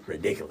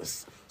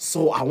 Ridiculous.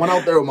 So I went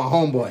out there with my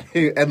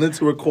homeboy, and then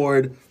to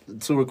record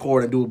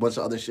and do a bunch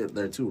of other shit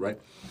there too, right?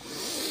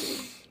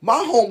 My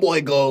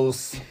homeboy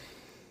goes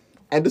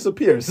and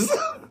disappears.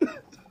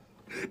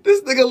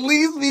 This nigga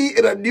leaves me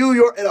in a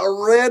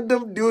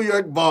random New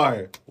York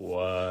bar.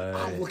 What?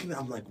 I'm looking at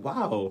him like,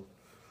 wow,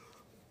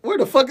 where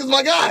the fuck is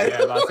my guy? Yeah, I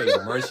was about to say,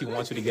 Mercy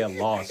wants you to get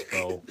lost,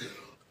 bro.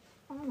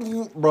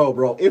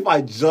 Bro, if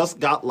I just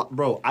got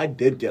bro, I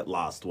did get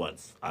lost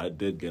once. I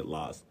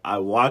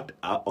walked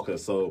out. Okay,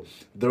 so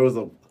there was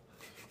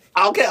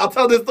I'll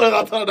tell this story.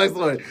 I'll tell the next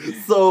story.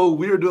 So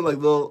we were doing like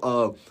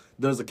little,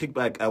 there's a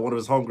kickback at one of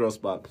his homegirl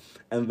spot.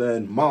 And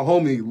then my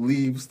homie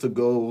leaves to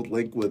go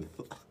link with...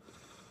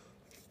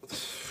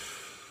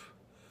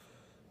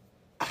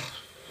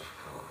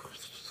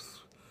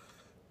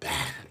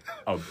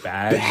 A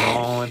bad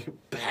John.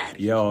 Bad.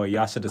 Yo,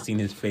 y'all should have seen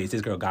his face.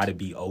 This girl got to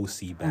be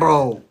OC bad.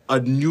 Bro,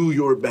 a New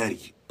York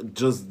baddie.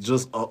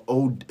 Just a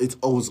OD. It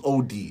was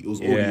OD. It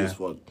was OD as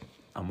fuck.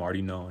 I'm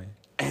already knowing.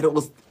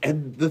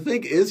 And the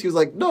thing is, he was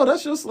like, no,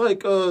 that's just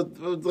like a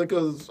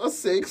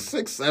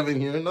 6, 7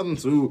 here.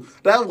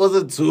 That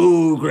wasn't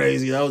too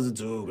crazy. I was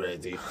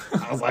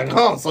like,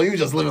 huh, so you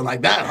just living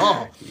like that,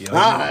 huh? Yo,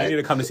 I need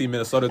to come to see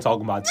Minnesota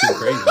talking about too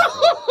crazy, bro.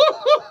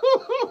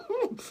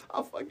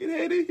 I fucking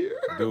hate it here.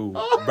 Dude,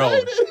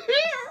 bro.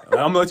 I'm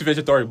gonna let you finish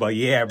your story, but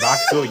yeah, bro, I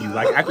feel you.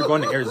 Like, after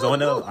going to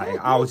Arizona, like,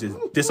 I was just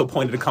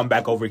disappointed to come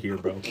back over here,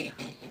 bro.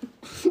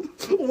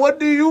 What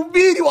do you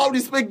mean you want me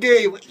to spit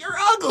game? You're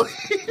ugly.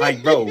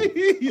 Like, bro,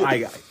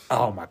 like,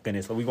 oh my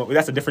goodness.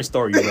 That's a different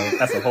story, bro.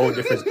 That's a whole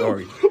different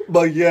story.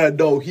 But yeah,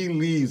 no, he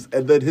leaves,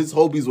 and then his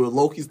homies were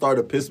low-key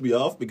starting to piss me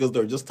off because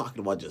they're just talking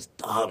about just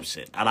dumb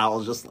shit, and I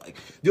was just like,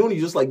 you know, when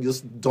you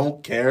just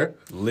don't care.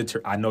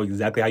 Literally, I know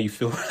exactly how you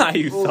feel. How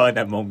you felt in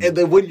that moment. And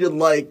then when you're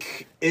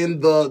like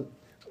in the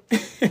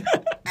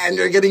and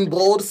you're getting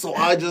bold, so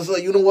I just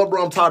like, you know what,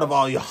 bro, I'm tired of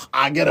all you.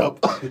 I get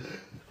up,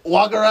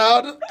 walk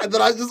around, and then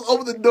I just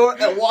open the door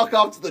and walk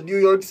off to the New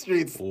York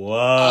streets. What?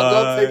 I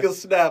go take a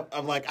snap.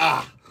 I'm like,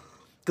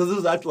 because this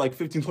was after like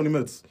 15, 20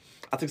 minutes.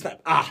 I take a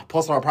snap.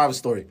 Post on our private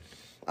story.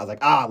 I was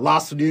like,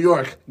 lost to New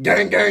York.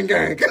 Gang, gang,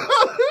 gang.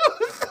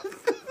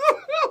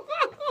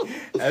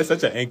 That's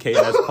such an NK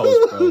ass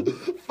post, bro.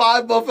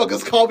 5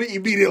 motherfuckers call me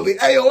immediately.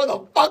 Hey, where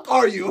the fuck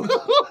are you?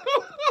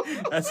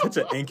 That's such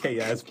an NK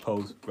ass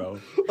post, bro.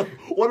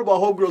 One of my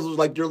homegirls was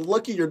like, you're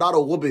lucky you're not a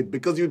woman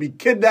because you'd be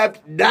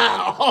kidnapped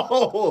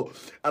now.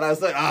 And I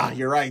said,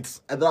 you're right.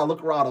 And then I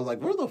look around. I was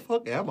like, where the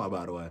fuck am I,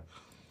 by the way?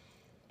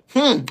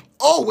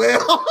 Oh,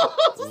 well.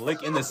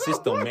 Lick in the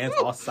system, man's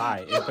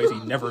outside in a place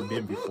he's never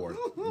been before.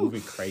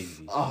 Moving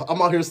crazy.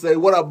 I'm out here saying,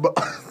 what up, bro?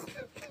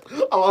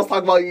 I was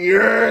talking about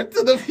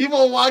to the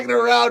people walking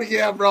around.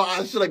 Yeah, bro,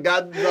 I should have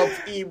gotten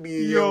jumped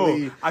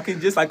immediately. Yo, I can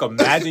just like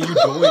imagine you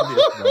doing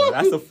this, bro.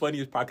 That's the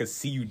funniest part. I can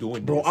see you doing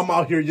this. Bro, I'm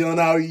out here yelling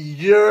out,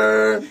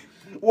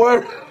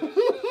 word.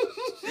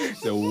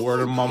 The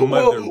word of my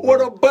mother.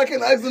 Word of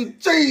bacon, eggs, and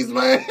cheese,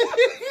 man.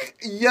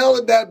 Yell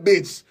at that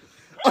bitch.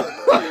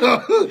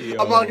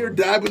 I'm out here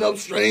dabbing up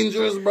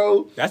strangers,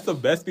 bro. That's the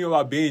best thing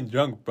about being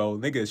drunk, bro.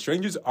 Nigga,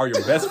 strangers are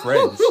your best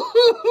friends.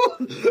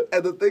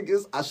 And the thing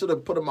is, I should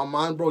have put in my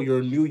mind, bro, you're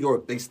in New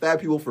York. They stab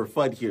people for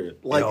fun here.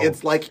 Like,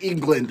 it's like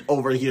England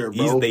over here,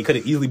 bro. They could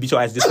have easily beat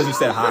your ass just because you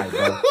said hi,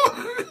 bro.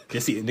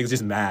 Niggas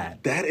just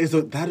mad. That is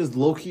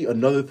low-key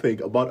another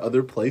thing about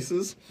other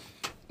places.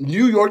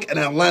 New York and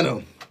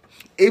Atlanta.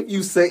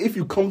 If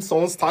you come,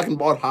 someone's talking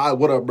about hi,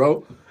 what up,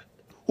 bro?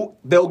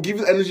 They'll give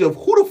you the energy of,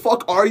 who the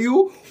fuck are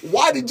you?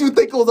 Why did you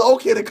think it was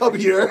okay to come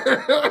here?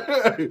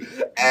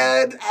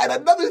 and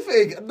another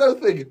thing,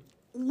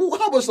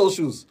 how much those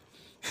shoes?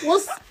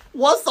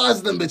 What size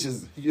of them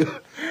bitches? You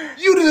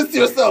did this to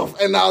yourself.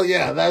 And now,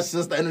 that's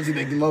just the energy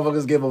that the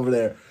motherfuckers give over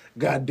there.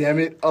 God damn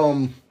it.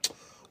 What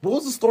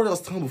was the story I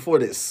was telling before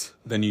this?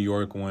 The New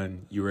York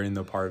one, you were in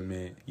the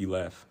apartment, you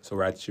left. So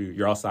we're at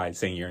you're outside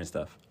saying you're and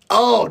stuff.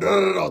 Oh,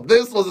 no.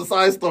 This was a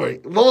side story.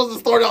 What was the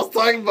story I was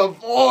talking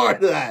before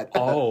that?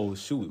 Oh,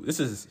 shoot. This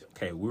is,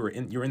 okay,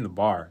 you're in the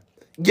bar.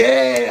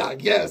 Yeah,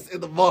 yes,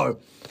 in the bar.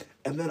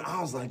 And then I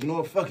was like, you know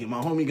what, fuck it.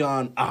 My homie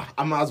gone.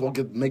 I might as well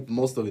make the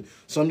most of it.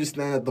 So I'm just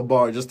standing at the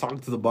bar, just talking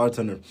to the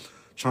bartender,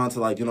 trying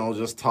to,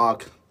 just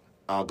talk.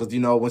 Because,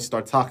 once you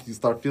start talking, you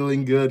start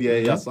feeling good.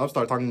 Yeah. So I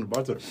start talking to the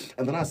bartender.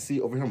 And then I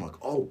see over here, I'm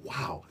like, oh,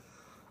 wow,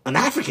 an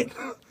African.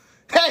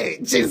 Hey,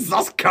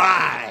 Jesus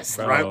Christ,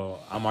 bro, right?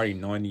 I'm already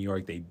knowing New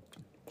York,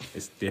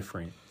 it's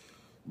different.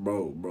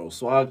 Bro.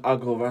 So I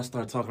go over, I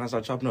start talking, I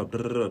start chopping up.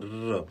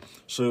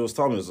 So he was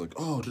telling me, it's like,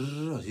 oh,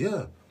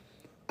 yeah.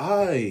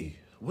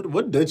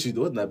 What did she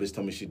do? What did that bitch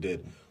tell me she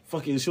did?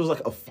 Fucking, she was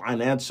like a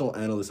financial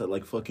analyst at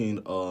like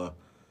fucking, God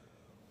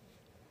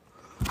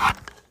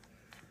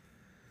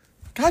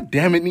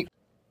damn it.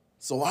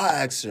 So I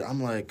asked her,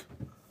 I'm like,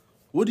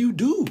 what do you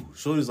do?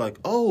 Shorty's like,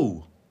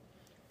 oh,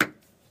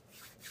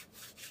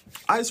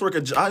 I just work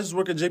at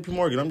JP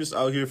Morgan. I'm just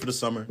out here for the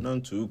summer.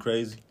 Nothing too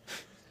crazy.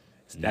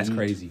 That's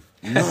crazy.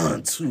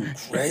 Nothing too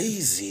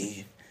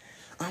crazy.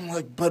 I'm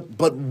like, but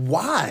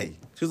why?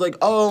 She's like,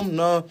 oh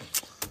no,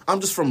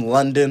 I'm just from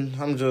London.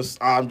 I'm just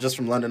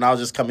from London. I was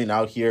just coming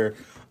out here.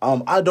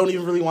 I don't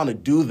even really want to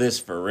do this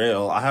for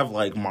real. I have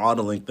like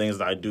modeling things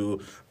that I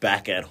do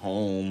back at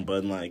home,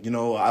 but like,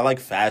 I like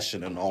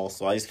fashion and all,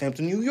 so I just came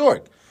to New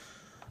York.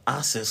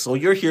 I said, so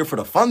you're here for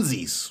the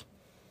funsies?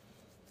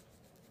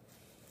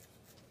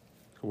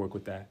 Could work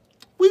with that.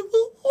 We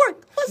will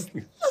work. Let's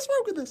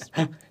work with this.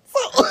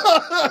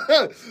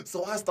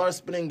 So I start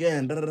spinning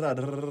again,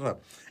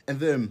 and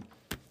then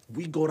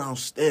we go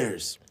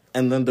downstairs,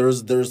 and then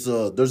there's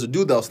a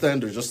dude that'll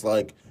stand there just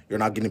like, you're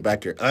not getting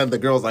back here, and the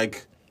girl's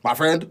like, my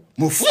friend,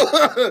 move,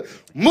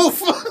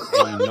 move.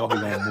 And you know he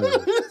gonna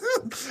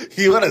move.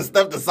 He went and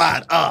stepped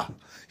aside.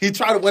 He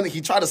tried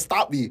to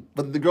stop me,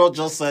 but the girl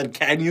just said,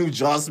 can you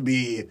just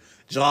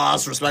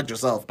respect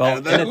yourself. Bro,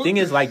 and the thing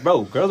is, like,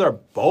 bro, girls are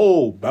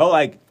bold, bro.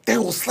 Like, they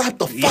will slap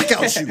the fuck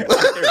out you.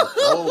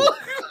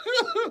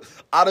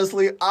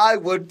 Honestly, I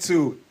would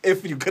too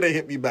if you could have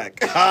hit me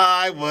back.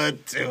 I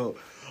would too.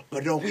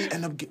 But no, we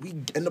end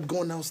up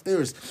going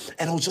downstairs,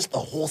 and it was just a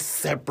whole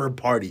separate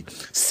party,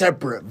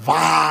 separate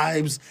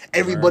vibes.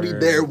 Everybody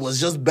there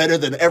was just better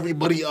than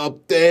everybody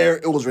up there.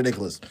 It was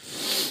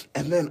ridiculous.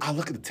 And then I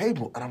look at the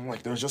table, and I'm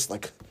like, there's just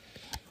like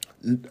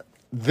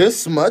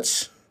this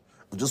much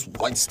of just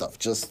white stuff,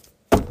 just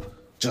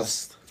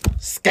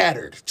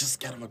scattered.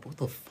 I'm like, what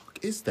the fuck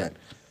is that?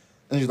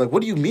 And he's like,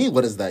 what do you mean?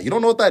 What is that? You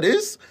don't know what that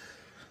is?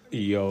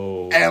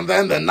 Yo. And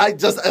then the night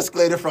just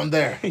escalated from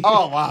there.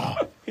 Oh, wow.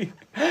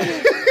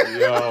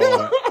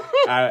 Yo.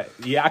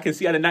 I can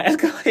see how the night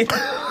escalated.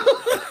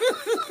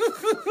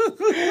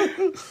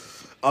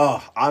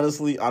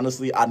 Honestly,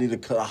 I need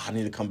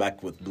to come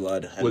back with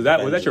blood. And Was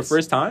that your vengeance.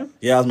 first time?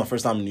 Yeah, that was my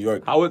first time in New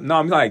York. No,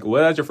 I'm like,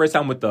 was that your first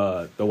time with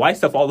the white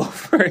stuff all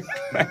over?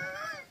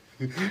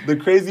 The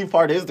crazy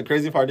part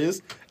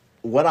is,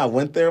 when I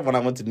went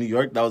to New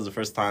York, that was the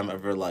first time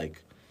ever,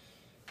 like,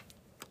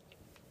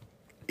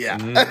 yeah.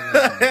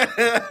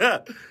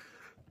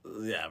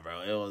 Yeah,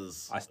 bro, it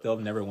was. I still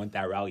never went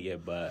that route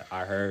yet, but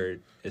I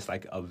heard it's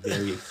like a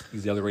very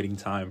exhilarating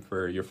time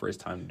for your first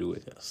time to do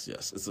it.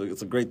 Yes,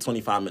 it's a great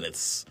 25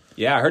 minutes.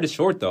 Yeah, I heard it's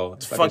short though.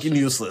 It's fucking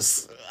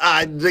useless.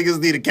 Niggas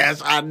need to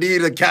catch. I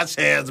need to catch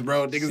hands,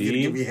 bro. Niggas need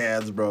to give me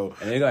hands, bro.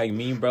 And nigga like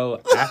me,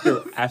 bro.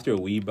 After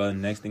weed, bro, the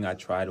next thing I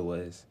tried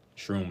was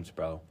shrooms,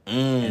 bro.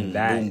 And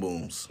that boom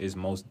booms is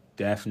most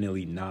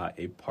definitely not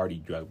a party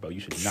drug, bro.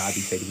 You should not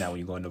be taking that when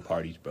you're going to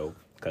parties, bro.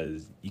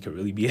 Because you could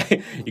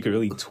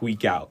really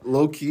tweak out.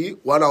 Low key,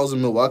 while I was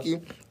in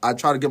Milwaukee, I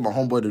tried to get my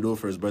homeboy to do it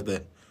for his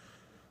birthday.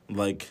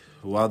 Like,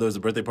 while there was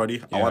a birthday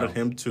party, I wanted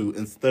him to,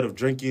 instead of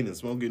drinking and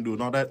smoking and doing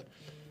all that,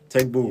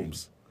 take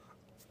booms.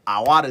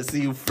 I want to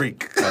see you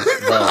freak.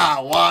 I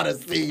want to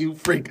see you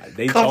freak.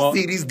 Come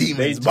see these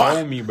demons, They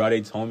told me, bro. They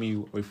told me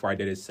before I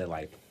did it, said,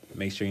 like,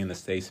 make sure you're in the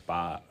safe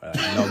spot.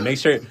 Make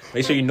sure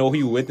you know who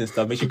you with and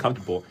stuff. Make sure you're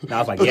comfortable. And I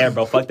was like, yeah,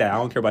 bro, fuck that. I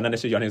don't care about none of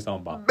that shit y'all niggas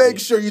talking about. Make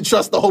sure you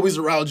trust the homies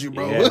around you,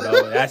 bro. Yeah,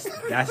 bro.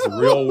 That's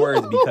real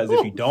words, because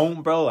if you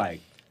don't, bro, like,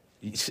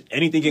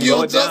 anything can go down.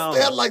 You'll just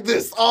stand like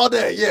this all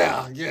day.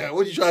 Yeah.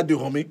 What you trying to do,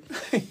 homie?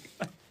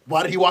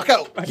 Why did he walk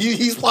out?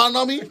 He's plotting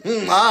on me?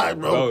 All right,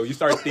 bro. Bro, you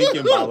start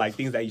thinking about, like,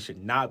 things that you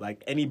should not,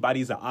 like,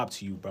 anybody's an op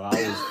to you, bro.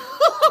 I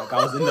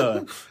was in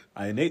the...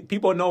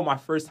 people know my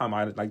first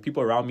time.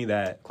 People around me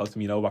that close to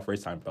me know my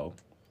first time, bro.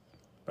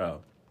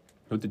 Bro,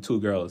 with the two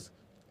girls,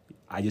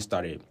 I just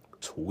started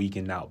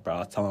tweaking out, bro. I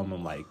was telling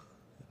them, like,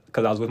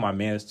 because I was with my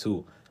mans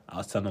too. I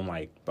was telling them,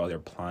 like, bro, they're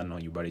plotting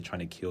on you, bro. They're trying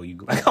to kill you.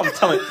 Like, I'm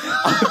telling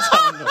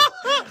them.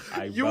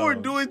 Like, you bro, were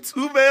doing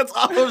 2 mans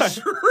off of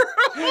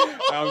shrooms.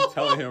 I'm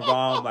telling him, bro.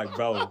 I'm like,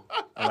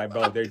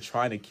 bro, they're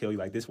trying to kill you.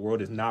 Like, this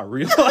world is not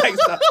real. Like,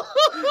 so,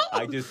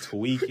 I just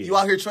tweak it. You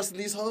out here trusting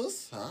these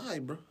hoes? All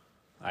right, bro.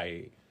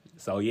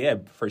 So, yeah,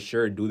 for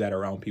sure, do that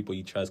around people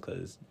you trust,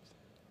 because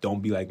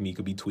don't be like me,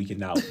 could be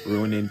tweaking out,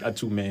 ruining a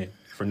 2-man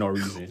for no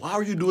reason. Why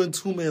are you doing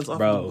 2 mans off?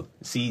 Bro,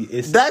 see,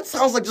 that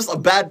sounds like just a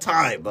bad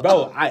time.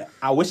 Bro,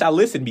 I wish I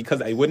listened, because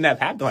it wouldn't have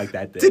happened like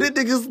that then. Did it,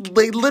 niggas?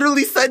 They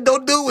literally said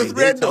don't do it.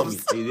 They did tell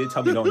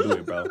me don't do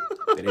it, bro.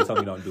 They did tell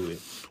me don't do it.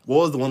 What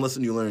was the one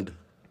lesson you learned?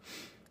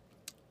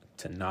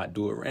 To not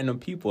do it random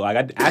people.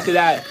 Like, after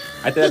that,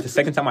 the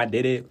second time I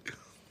did it,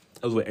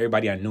 it was with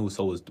everybody I knew,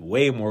 so it was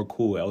way more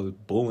cool. I was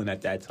bullying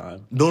at that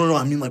time. No.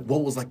 I mean, like,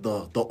 what was, like,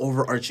 the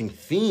overarching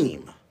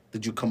theme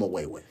did you come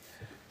away with?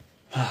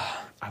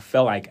 I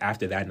felt like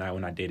after that night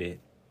when I did it,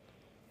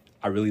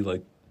 I really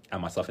looked at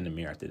myself in the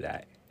mirror after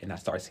that, and I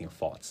started seeing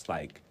faults.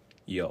 Like,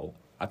 yo,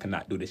 I could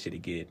not do this shit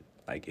again.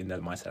 Like, in the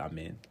mindset I'm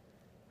in.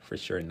 For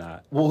sure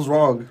not. What was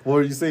wrong? What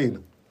were you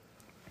seeing?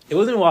 It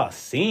wasn't what I was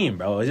seeing,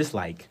 bro. It was just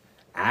like,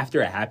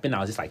 after it happened, I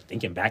was just like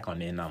thinking back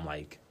on it, and I'm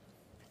like,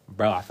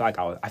 bro, I feel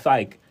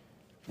like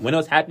when it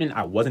was happening,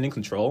 I wasn't in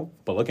control.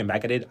 But looking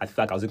back at it, I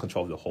feel like I was in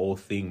control of the whole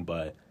thing.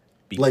 But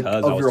because like, I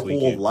of was your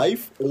tweaking, whole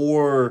life,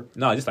 or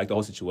no, just like the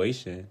whole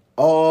situation.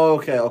 Oh,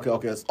 okay.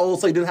 Oh,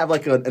 so you didn't have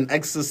like an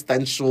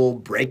existential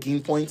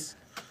breaking point?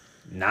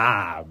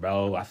 Nah,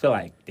 bro. I feel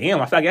like I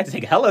have to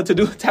take hella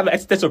to have an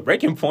existential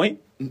breaking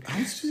point.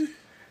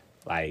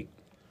 Like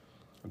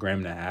a gram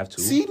and a half,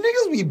 2. See,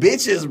 niggas be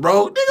bitches,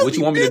 bro. Niggas what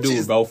you want me to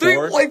do, bro?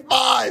 4?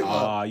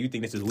 3.5. You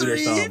think this is weird or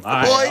something? All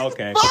right,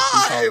 okay.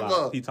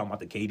 He talking about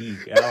the KD.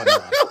 Hell no.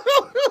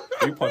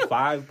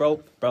 3.5,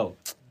 bro.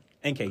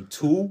 NK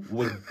 2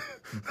 was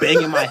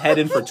banging my head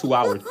in for 2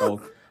 hours, bro.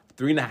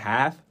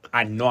 3.5.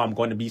 I know I'm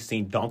going to be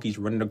seeing donkeys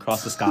running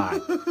across the sky.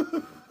 That's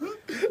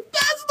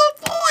the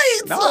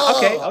point.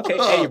 No, okay.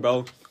 Hey,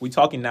 bro. We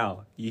talking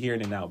now. You hearing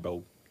it now,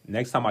 bro.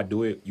 Next time I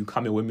do it, you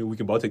come in with me. We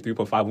can both take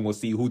 3.5. We're going to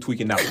see who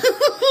tweaking out.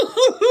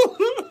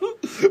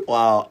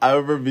 Wow. I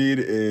remember being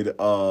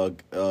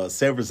in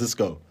San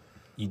Francisco.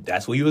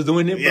 That's what you was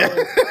doing then, bro?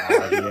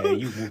 Yeah. Yeah,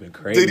 you moving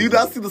crazy. Did you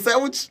not see the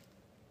sandwich?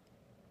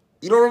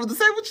 You don't remember the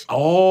sandwich?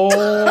 Oh,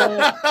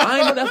 I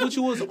didn't know that's what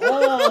you was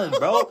on,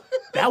 bro.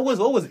 That was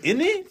what was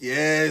in it?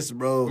 Yes,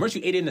 bro. Remember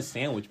you ate it in a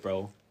sandwich,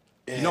 bro.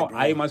 Yeah, bro.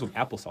 I ate mine with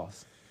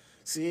applesauce.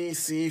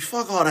 See,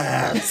 fuck all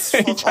that.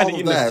 Fuck trying to all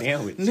eat that. a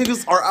sandwich.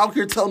 Niggas are out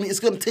here telling me it's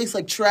gonna taste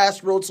like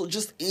trash, bro, so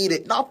just eat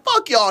it. Nah,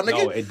 fuck y'all,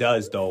 nigga. No, it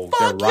does, though.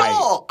 Fuck They're right.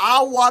 y'all.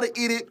 I want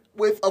to eat it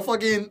with a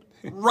fucking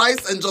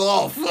rice and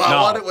jollof.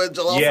 I want it with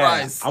jollof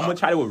rice. I'm gonna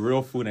try it with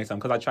real food next time,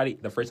 because I tried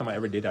it the first time I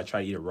ever did it, I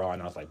tried to eat it raw,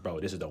 and I was like, bro,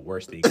 this is the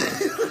worst thing.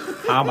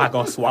 How am I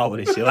gonna swallow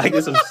this shit? Like,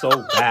 this is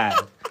so bad.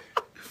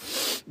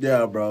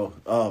 Yeah, bro.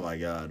 Oh my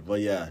god.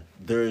 But yeah,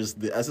 there's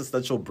the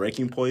existential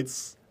breaking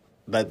points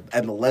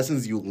and the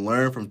lessons you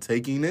learn from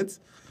taking it.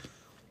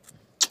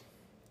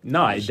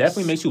 No, it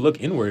definitely makes you look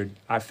inward.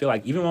 I feel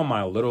like even on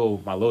my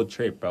little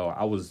trip, bro,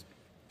 I was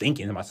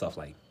thinking to myself,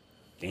 like,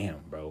 damn,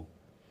 bro.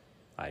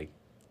 Like,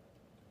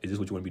 is this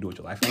what you want to be doing with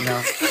your life right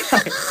now?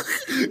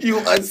 You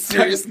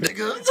unserious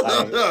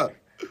nigga.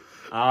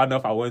 I don't know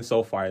if I went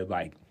so far.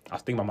 Like, I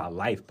was thinking about my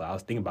life, but I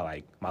was thinking about,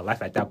 like, my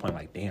life at that point.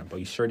 Like, damn, bro,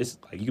 you sure this,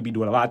 like, you could be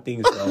doing a lot of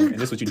things, bro, and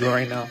this is what you're doing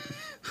right now?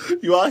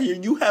 You out here,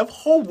 you have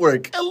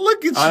homework, and look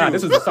at you. Nah,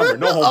 this was the summer.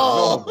 No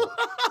homework.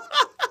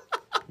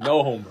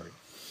 No homework.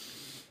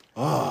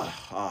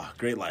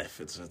 Great life.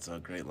 It's a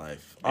great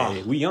life.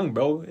 Hey, we young,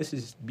 bro. This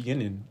is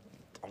beginning.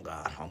 Oh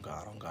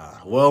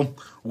God. Well,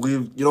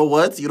 you know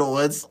what?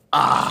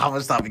 How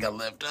much time we got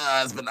left?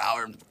 It's been an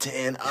hour and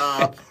 10.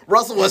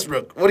 Russell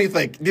Westbrook, what do you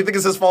think? Do you think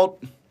it's his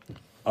fault?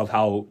 Of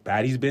how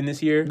bad he's been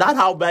this year? Not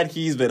how bad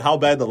he's been, how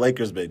bad the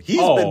Lakers been. He's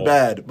been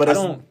bad, but I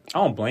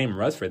don't blame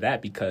Russ for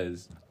that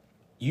because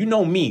you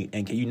know me,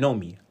 and you know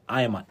me.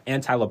 I am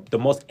the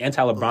most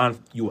anti-LeBron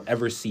you will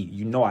ever see.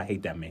 You know I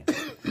hate that man.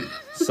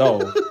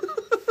 So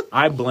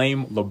I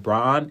blame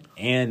LeBron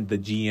and the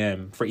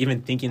GM for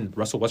even thinking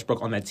Russell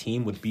Westbrook on that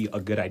team would be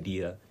a good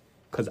idea.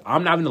 Because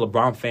I'm not even a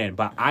LeBron fan,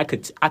 but I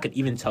could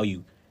even tell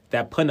you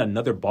that putting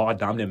another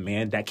ball-dominant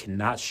man that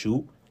cannot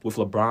shoot with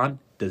LeBron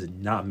does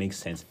not make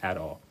sense at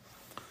all.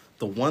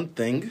 The one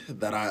thing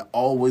that I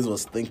always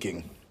was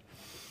thinking,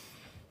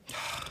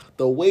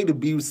 the way to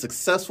be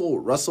successful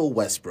with Russell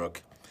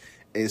Westbrook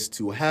is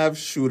to have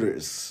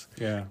shooters.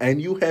 Yeah.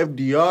 And you have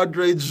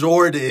DeAndre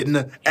Jordan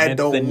and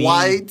Anthony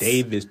Dwight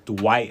Davis,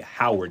 Dwight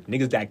Howard,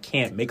 niggas that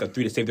can't make a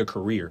three to save their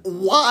career.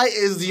 Why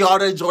is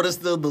DeAndre Jordan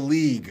still in the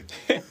league?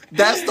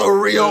 That's the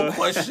real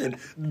question.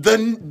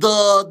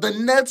 The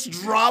Nets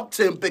dropped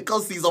him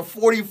because he's a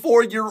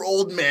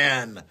 44-year-old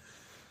man.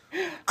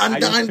 A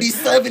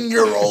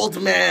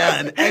 97-year-old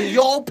man. And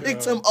y'all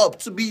picked him up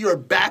to be your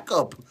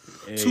backup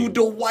to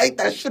Dwight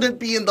that shouldn't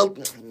be in the...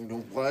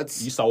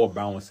 What? You saw what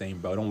Brown was saying,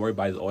 bro. Don't worry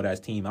about his old-ass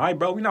team. All right,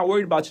 bro, we're not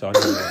worried about y'all.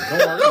 Don't worry,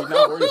 we're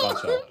not worried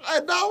about y'all.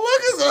 And now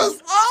look at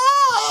us.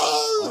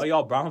 Oh! All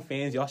y'all Brown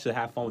fans, y'all should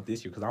have fun with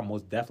this year because I'm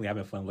most definitely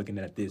having fun looking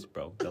at this,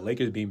 bro. The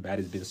Lakers being bad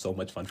has been so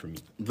much fun for me.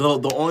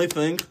 The only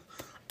thing,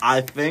 I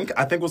think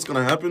what's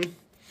going to happen,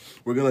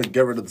 we're going to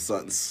get rid of the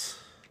Suns.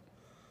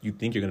 You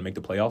think you're going to make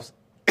the playoffs?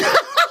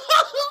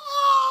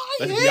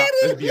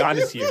 Let's be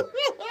honest here.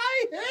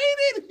 I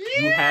hate it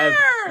here.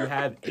 You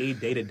have a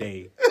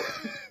day-to-day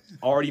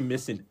already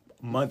missing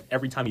a month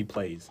every time he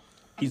plays.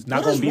 He's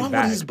not going to be back. What is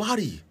wrong with his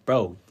body?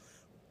 Bro,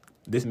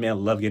 this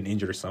man loves getting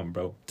injured or something,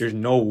 bro. There's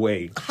no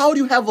way. How do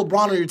you have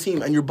LeBron on your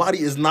team and your body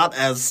is not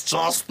as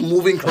just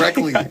moving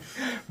correctly?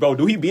 Bro,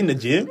 do he be in the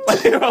gym?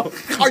 Bro,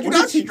 are you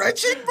not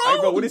stretching, bro?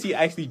 Like, bro, what is he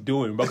actually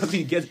doing, bro? Because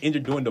he gets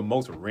injured doing the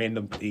most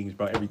random things,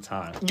 bro, every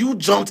time. You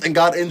jumped and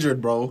got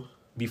injured, bro.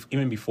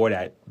 Even before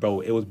that,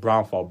 bro, it was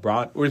Brown's fault.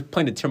 We were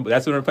playing the Timberwolves.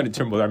 That's when we were playing the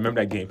Timberwolves. I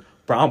remember that game.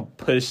 Brown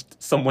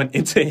pushed someone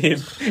into him,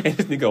 and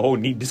this nigga whole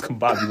knee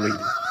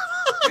discombobulated.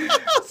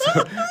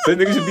 so this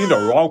nigga should be in the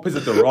wrong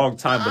position at the wrong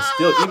time. But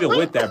still, even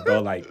with that,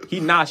 bro, like, he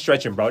not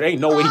stretching, bro. There ain't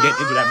no way he getting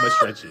injured that much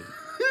stretching.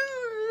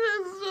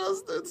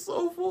 It's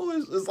so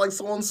foolish. It's like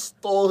someone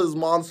stole his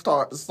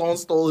someone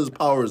stole his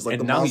powers. Like,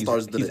 and the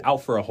Monstars did it. He's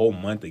out for a whole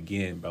month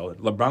again, bro.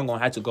 LeBron gonna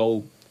have to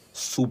go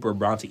super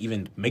Brown to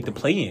even make the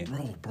play-in.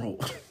 Bro.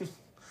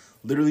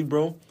 Literally,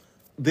 bro,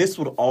 this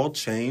would all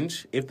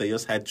change if they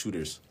just had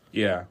shooters.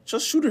 Yeah.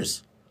 Just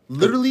shooters.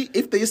 Literally,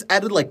 if they just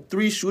added like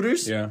 3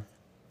 shooters, yeah,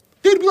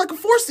 they'd be like a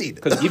 4 seed.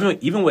 Because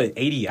even with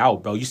 80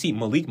 out, bro, you see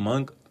Malik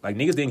Monk, like,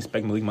 niggas didn't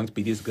expect Malik Monk to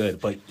be this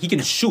good, but he can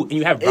shoot, and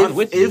you have Brown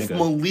with you, If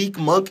Malik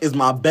Monk is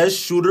my best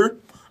shooter,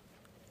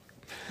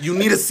 you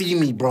need to see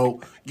me, bro.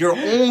 Your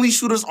only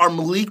shooters are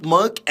Malik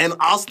Monk and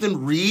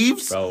Austin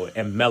Reeves. Bro,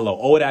 and Melo.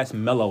 Old-ass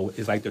Melo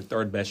is like their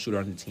 3rd best shooter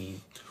on the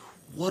team.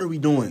 What are we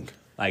doing?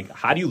 Like,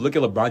 how do you look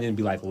at LeBron and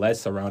be like, let's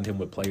surround him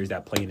with players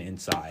that play in the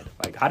inside?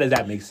 Like, how does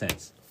that make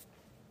sense?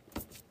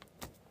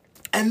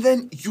 And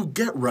then you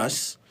get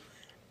Russ,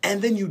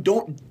 and then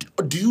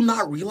do you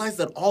not realize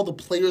that all the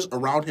players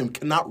around him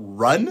cannot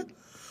run?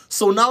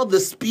 So now the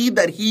speed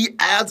that he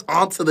adds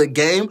onto the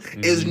game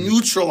is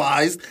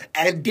neutralized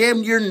and damn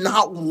near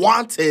not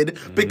wanted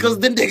because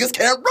the niggas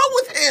can't run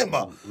with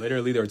him.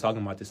 Literally, they were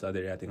talking about this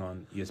other day, I think,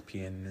 on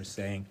ESPN, and they're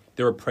saying,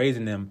 they were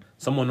praising them.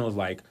 Someone was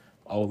like,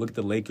 oh, look at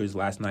the Lakers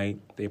last night.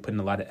 They put in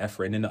a lot of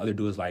effort. And then the other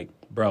dude was like,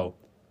 bro,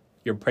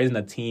 you're praising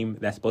a team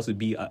that's supposed to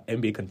be an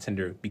NBA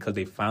contender because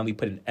they finally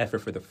put in effort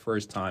for the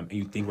first time, and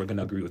you think we're going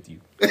to agree with you.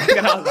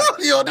 And I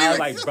was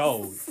like,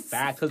 bro,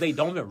 bad, because they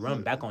don't even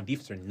run back on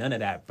defense or none of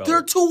that, bro.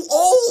 They're too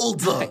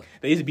old. Like,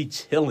 they used to be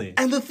chilling.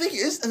 And the thing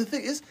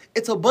is,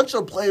 it's a bunch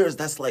of players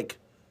that's like,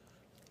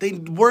 they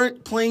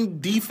weren't playing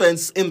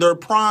defense in their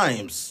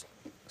primes.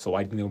 So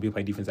why do you think they'll be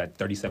playing defense at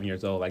 37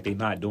 years old? Like, they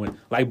not doing...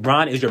 Like,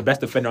 Bron is your best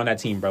defender on that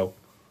team, bro.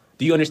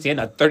 Do you understand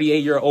a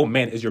 38-year-old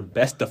man is your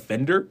best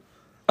defender?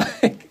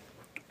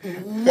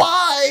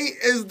 Why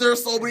is there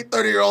so many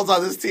 30-year-olds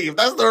on this team?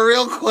 That's the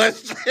real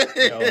question.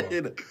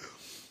 Yo,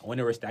 when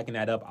they were stacking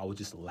that up, I was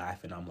just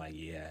laughing. I'm like,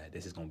 yeah,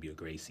 this is going to be a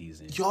great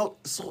season. Y'all,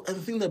 and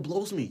the thing that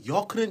blows me,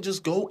 y'all couldn't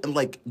just go and,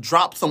 like,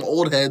 drop some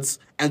old heads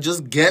and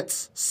just get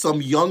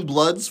some young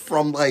bloods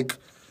from, like,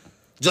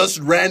 just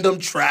random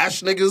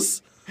trash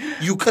niggas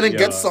You couldn't Yeah.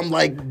 get some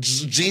like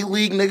G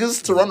League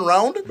niggas to run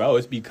around. Bro,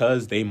 it's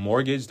because they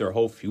mortgaged their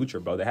whole future,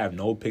 bro. They have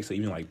no picks to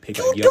even like pick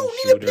You like young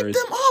don't need to pick shooters.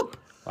 them up.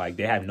 Like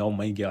they have no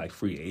money to get like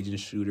free agent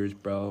shooters,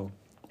 bro.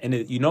 And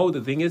you know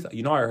the thing is,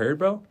 you know what I heard,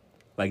 bro?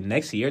 Like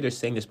next year they're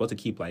saying they're supposed to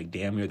keep like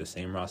damn near the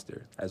same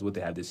roster as what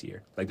they have this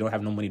year. Like they don't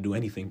have no money to do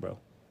anything, bro.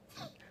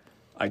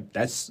 Like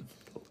that's,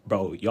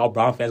 bro. Y'all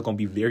Brown fans gonna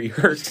be very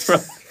hurt, bro.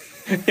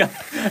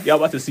 y'all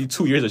about to see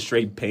 2 years of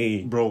straight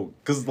pain, Bro,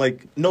 because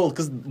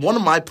one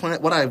of my plan,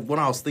 what I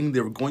was thinking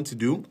they were going to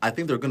do, I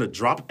think they're gonna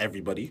drop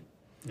everybody.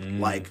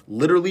 Like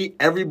literally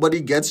everybody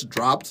gets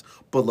dropped,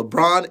 but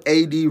LeBron,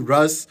 AD,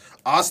 Russ,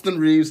 Austin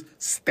Reeves,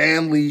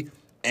 Stanley,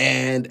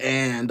 and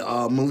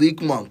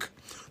Malik Monk.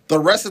 The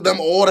rest of them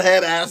old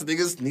head ass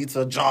niggas need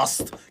to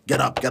just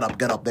get up.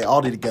 They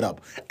all need to get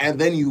up. And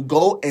then you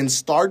go and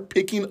start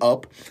picking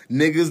up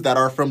niggas that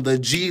are from the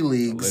G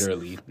leagues.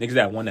 literally. Niggas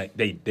that want to,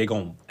 they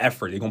gonna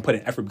effort. They gonna put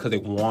in effort because they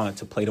want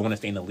to play. They want to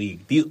stay in the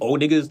league. These old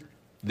niggas,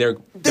 they're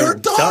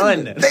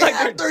done. They Like,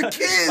 have they're their done.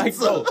 kids. Like,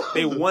 bro,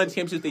 they won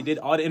championships. They did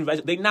all the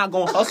investment. They not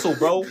gonna hustle,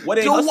 bro. What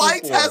they hustling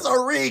Dwight for? has a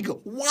ring.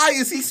 Why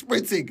is he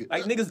sprinting?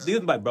 Like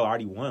niggas like, bro, I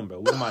already won, bro.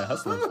 What am I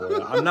hustling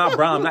for? I'm not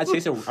Brown. I'm not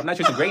chasing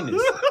greatness.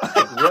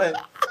 Like,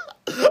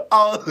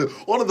 what?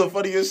 One of the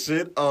funniest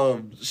shit,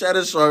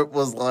 Shannon Sharp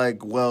was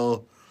like,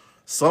 well,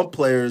 some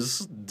players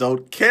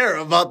don't care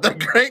about their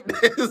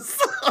greatness.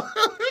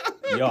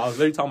 Yo, I was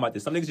literally talking about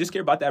this. Some niggas just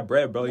care about that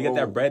bread, bro. You get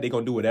that bread, they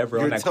gonna do whatever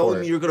on You're that telling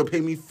court. me you're going to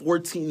pay me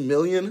 $14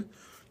 million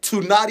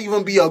to not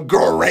even be a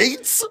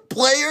great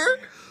player?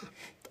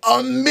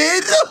 A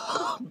mid?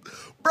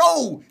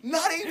 Bro,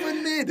 not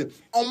even mid.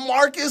 A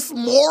Marcus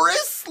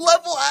Morris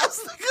level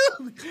ass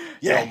nigga?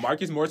 Yo,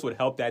 Marcus Morris would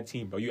help that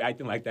team, bro. You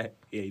acting like that.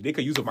 Yeah, they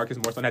could use a Marcus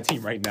Morris on that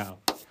team right now.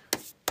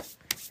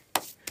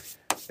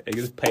 They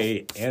just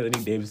pay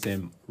Anthony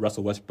Davidson,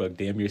 Russell Westbrook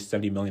damn near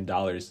 $70 million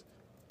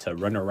to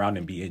run around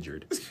and be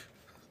injured.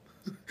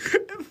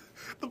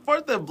 The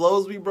part that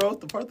blows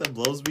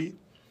me,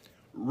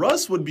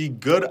 Russ would be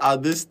good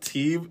on this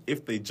team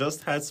if they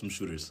just had some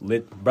shooters.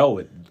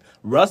 Bro,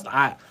 Russ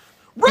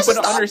Russ people is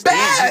don't not understand.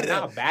 bad. He's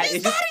not bad. He's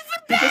It's not just,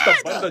 even he's just bad.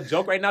 a butt of the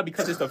joke right now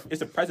because it's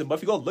the present. But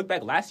if you go look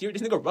back last year,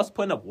 this nigga Russ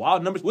putting up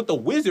wild numbers with the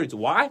Wizards.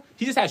 Why?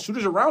 He just had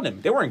shooters around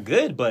him. They weren't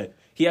good, but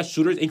he had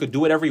shooters and he could do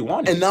whatever he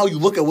wanted. And now you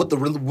look at what the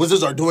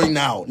Wizards are doing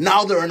now.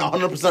 Now they're in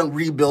 100%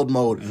 rebuild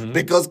mode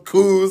because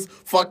Kuz,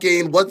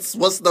 fucking what's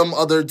them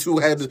other two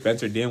heads?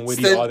 Spencer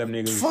Dinwiddie, all them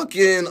niggas.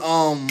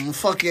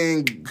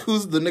 Fucking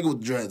who's the nigga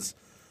with dreads?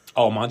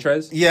 Oh,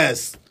 Montrez?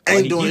 Yes,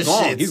 ain't doing he's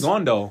gone. shit. He's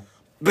gone though.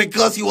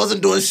 Because he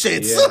wasn't doing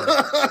shit.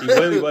 Yeah, he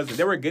really wasn't.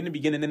 They were good in the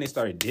beginning, then they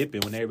started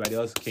dipping when everybody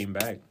else came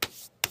back.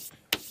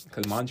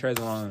 Because Montrez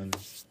on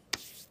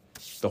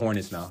the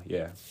Hornets now,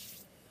 yeah.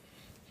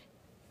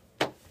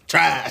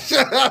 Trash.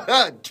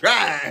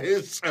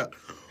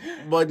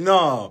 But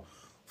no.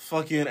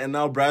 Fucking, and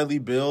now Bradley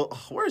Beal,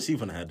 where is he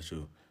gonna head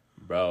to?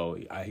 Bro,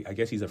 I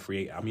guess he's a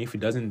free. I mean, if he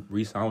doesn't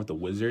re-sign with the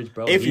Wizards,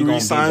 bro. If he gonna be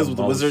re-signs with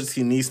the most- Wizards,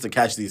 he needs to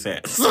catch these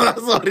hands.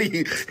 That's what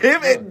him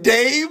and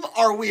Dame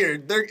are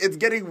weird. It's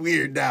getting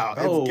weird now.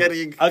 Bro, It's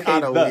getting okay,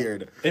 kind of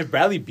weird. If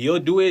Bradley Beal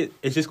do it,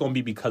 it's just gonna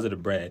be because of the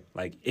bread.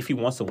 Like, if he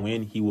wants to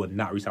win, he will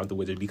not re-sign with the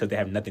Wizards because they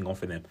have nothing going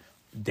for them.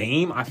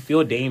 Dame, I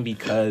feel Dame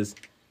because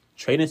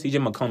trading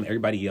CJ McCollum,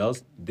 everybody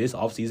else, this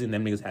offseason,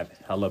 them niggas have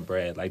hella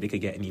bread. Like, they could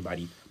get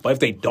anybody. But if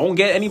they don't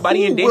get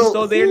anybody and Dame's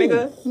still there,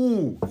 nigga.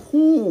 Who?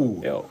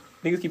 Yo,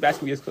 niggas keep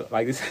asking me this,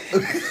 like this.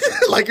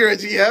 Like you're a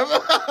GM?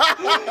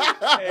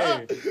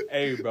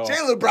 hey, bro.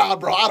 Jaylen Brown,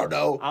 bro. I don't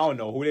know. I don't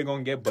know who they're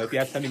gonna get, but if you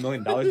have $70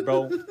 million,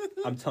 bro,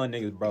 I'm telling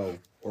niggas, bro,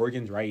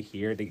 Oregon's right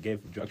here. They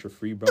give drugs for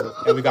free, bro.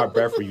 And we got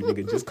bread for you,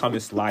 nigga. Just come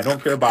and slide. I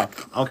don't care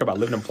about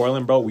living in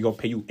Portland, bro. We gonna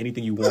pay you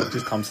anything you want.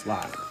 Just come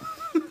slide.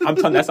 I'm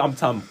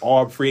telling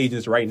all free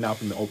agents right now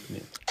from the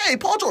opening. Hey,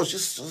 Paul George,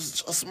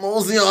 just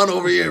mosey on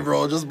over here,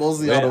 bro. Just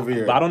mosey on over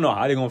here. But I don't know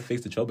how they're gonna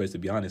fix the Trailblazers, to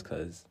be honest,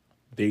 because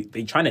they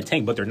trying to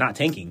tank, but they're not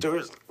tanking.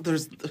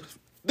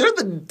 They're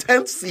the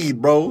 10th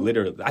seed, bro.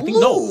 Literally, I think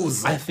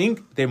Lose. I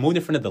think they're moving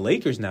in front of the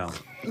Lakers now.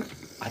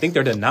 I think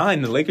they're the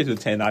 9, the Lakers are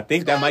 10. I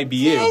think that might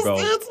be it, bro.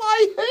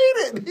 I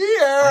hate it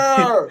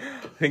here.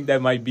 I think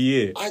that might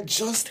be it. I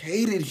just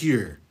hate it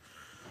here.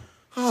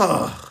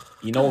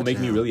 You know what make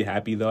me really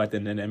happy though at the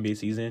end of the NBA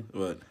season?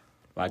 What?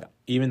 Like,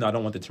 even though I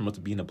don't want the Timberwolves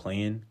to be in the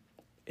play-in,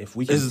 if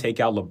we can take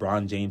out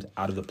LeBron James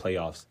out of the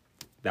playoffs,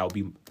 that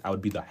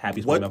would be the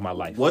happiest moment of my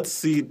life. What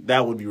seed?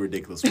 That would be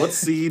ridiculous. What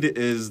seed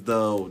is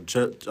the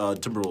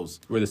Timberwolves?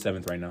 We're the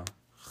 7th right now.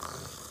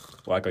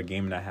 We're like a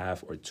game and a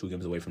half or 2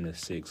 games away from the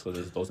 6th. So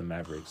there's those are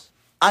Mavericks.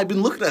 I've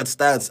been looking at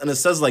stats, and it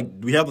says, like,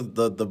 we have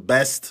the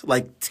best,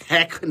 like,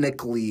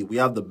 technically, we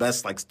have the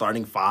best, like,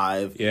 starting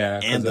 5. Yeah,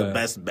 and 'cause, the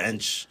best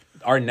bench.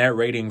 Our net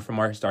rating from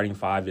our starting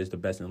 5 is the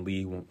best in the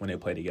league when they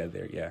play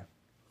together. Yeah,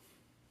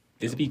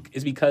 it's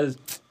because,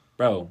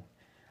 bro,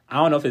 I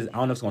don't know if it's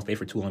gonna stay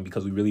for too long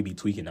because we really be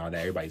tweaking now that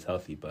everybody's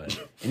healthy. But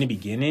in the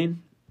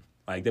beginning,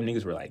 like them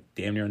niggas were like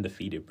damn near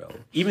undefeated, bro.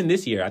 Even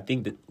this year, I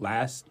think that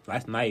last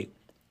night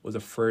was the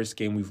first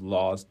game we've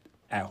lost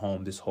at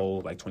home this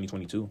whole like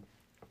 2022.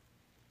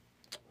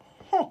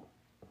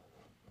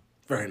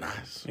 Very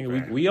nice.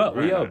 We up,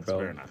 nice, bro.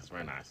 Very nice,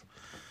 very nice.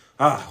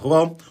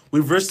 Well,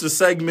 we've reached the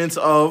segment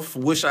of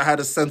Wish I Had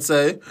a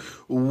Sensei,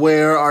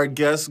 where our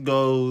guest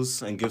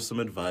goes and gives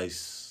some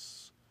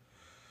advice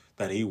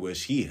that he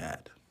wish he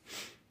had.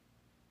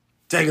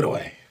 Take it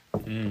away.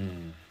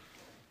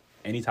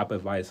 Any type of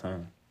advice, huh?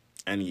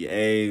 Any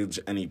age,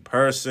 any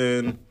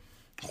person,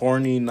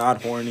 horny,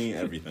 not horny,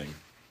 everything.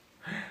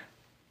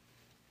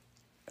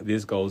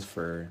 This goes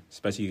for,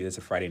 especially it's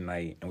a Friday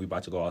night and we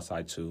about to go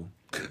outside too.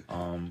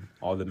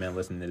 All the men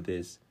listening to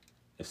this,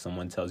 if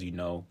someone tells you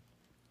no,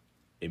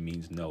 it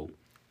means no.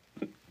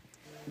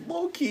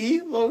 Low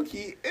key,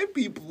 it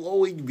be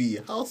blowing me.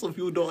 How some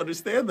people don't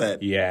understand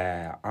that?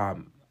 Yeah.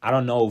 I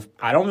don't know.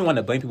 I don't even want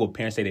to blame people.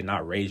 Parents say they're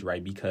not raised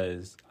right,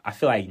 because I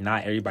feel like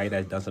not everybody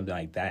that's done something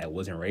like that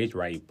wasn't raised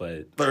right.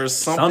 But there's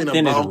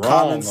something about is wrong.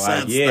 common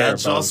sense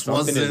that bro, just something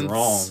wasn't is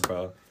wrong,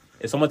 bro.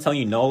 If someone telling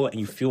you no and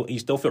you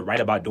still feel right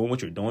about doing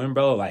what you're doing,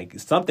 bro, like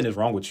something is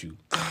wrong with you.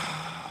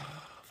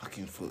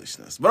 Fucking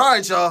foolishness. But all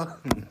right, y'all,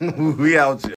 we out here.